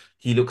who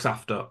he looks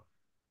after,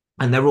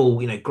 and they're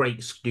all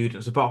great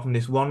students apart from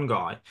this one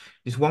guy.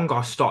 This one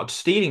guy started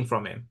stealing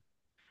from him.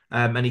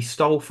 And he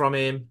stole from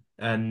him,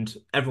 and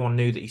everyone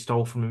knew that he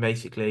stole from him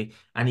basically,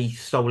 and he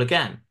stole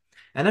again.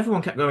 And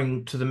everyone kept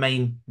going to the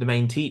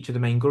main teacher, the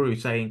main guru,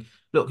 saying,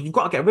 "Look, you've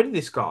got to get rid of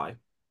this guy,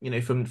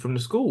 from the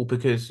school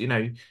because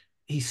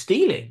he's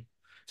stealing."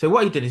 So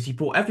what he did is he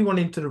brought everyone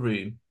into the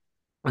room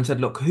and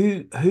said, "Look,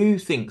 who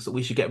thinks that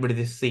we should get rid of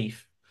this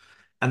thief?"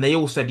 And they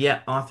all said,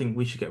 "Yeah, I think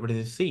we should get rid of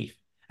this thief."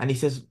 And he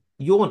says,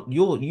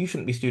 You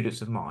shouldn't be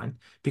students of mine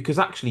because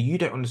actually you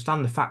don't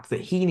understand the fact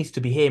that he needs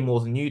to be here more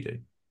than you do."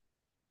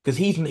 because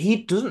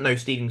he doesn't know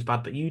stealing's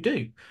bad, but you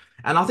do.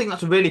 And I think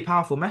that's a really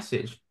powerful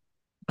message.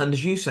 And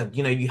as you said,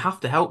 you have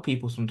to help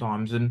people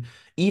sometimes, and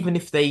even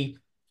if they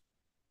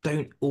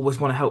don't always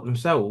want to help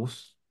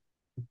themselves,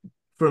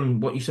 from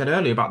what you said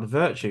earlier about the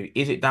virtue,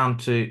 is it down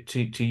to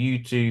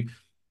you to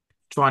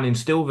try and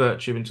instill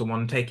virtue in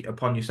someone and take it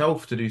upon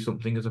yourself to do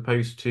something as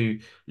opposed to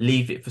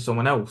leave it for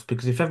someone else?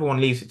 Because if everyone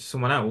leaves it to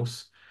someone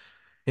else,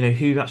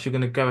 who's actually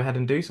going to go ahead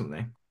and do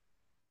something?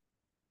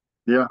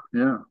 Yeah,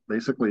 yeah,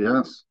 basically,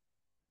 yes.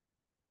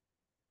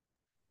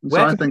 And so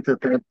Where I can think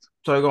that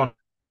so go on.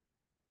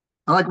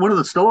 I like one of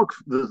the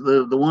Stoics,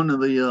 the one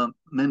of the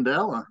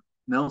Mandela,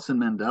 Nelson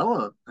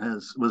Mandela,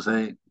 has was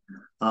a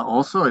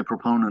also a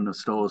proponent of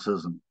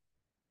Stoicism,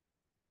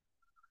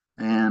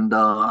 and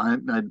I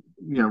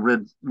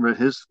read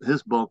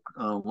his book,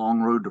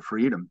 Long Road to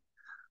Freedom,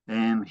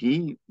 and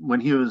he when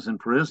he was in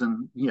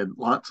prison, he had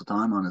lots of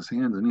time on his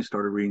hands, and he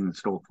started reading the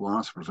Stoic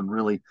philosophers and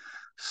really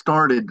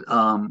started,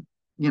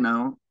 you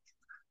know,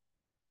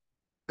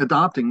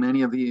 adopting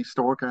many of the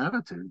Stoic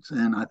attitudes,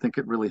 and I think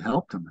it really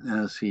helped him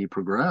as he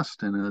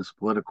progressed in his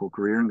political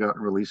career and got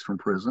released from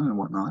prison and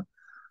whatnot.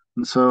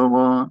 And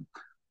so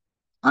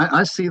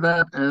I see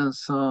that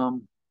as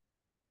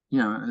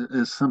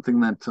is something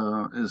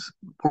that is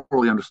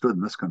poorly understood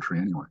in this country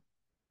anyway.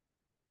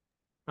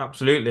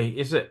 Absolutely.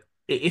 Is it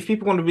if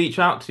people want to reach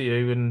out to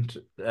you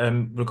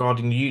and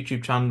regarding the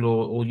YouTube channel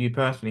or you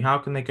personally, how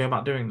can they go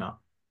about doing that?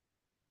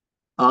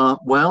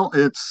 Well,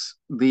 it's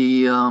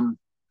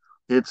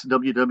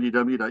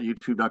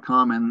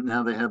www.youtube.com, and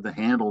now they have the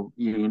handle.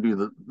 You can do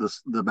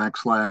the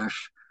backslash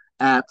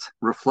at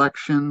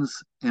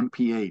reflections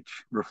mph,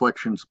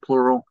 reflections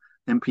plural,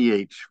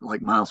 mph,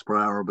 like miles per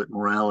hour, but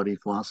morality,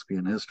 philosophy,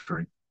 and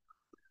history.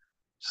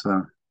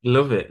 So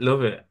Love it,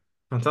 love it.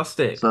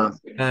 Fantastic. so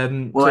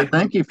well, So I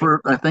thank you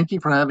for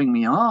having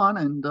me on,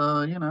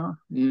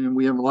 and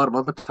we have a lot of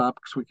other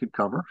topics we could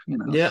cover.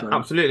 yeah, So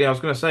absolutely. I was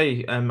going to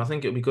say, I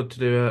think it would be good to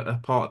do a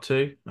part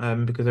two,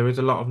 because there is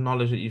a lot of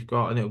knowledge that you've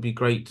got, and it would be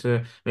great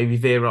to maybe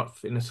veer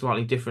off in a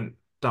slightly different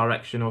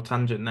direction or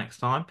tangent next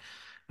time.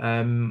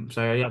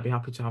 So yeah, I'd be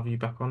happy to have you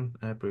back on,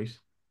 Bruce.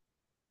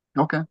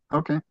 okay,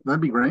 okay,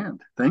 that'd be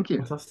grand. Thank you.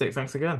 Fantastic. Thanks again.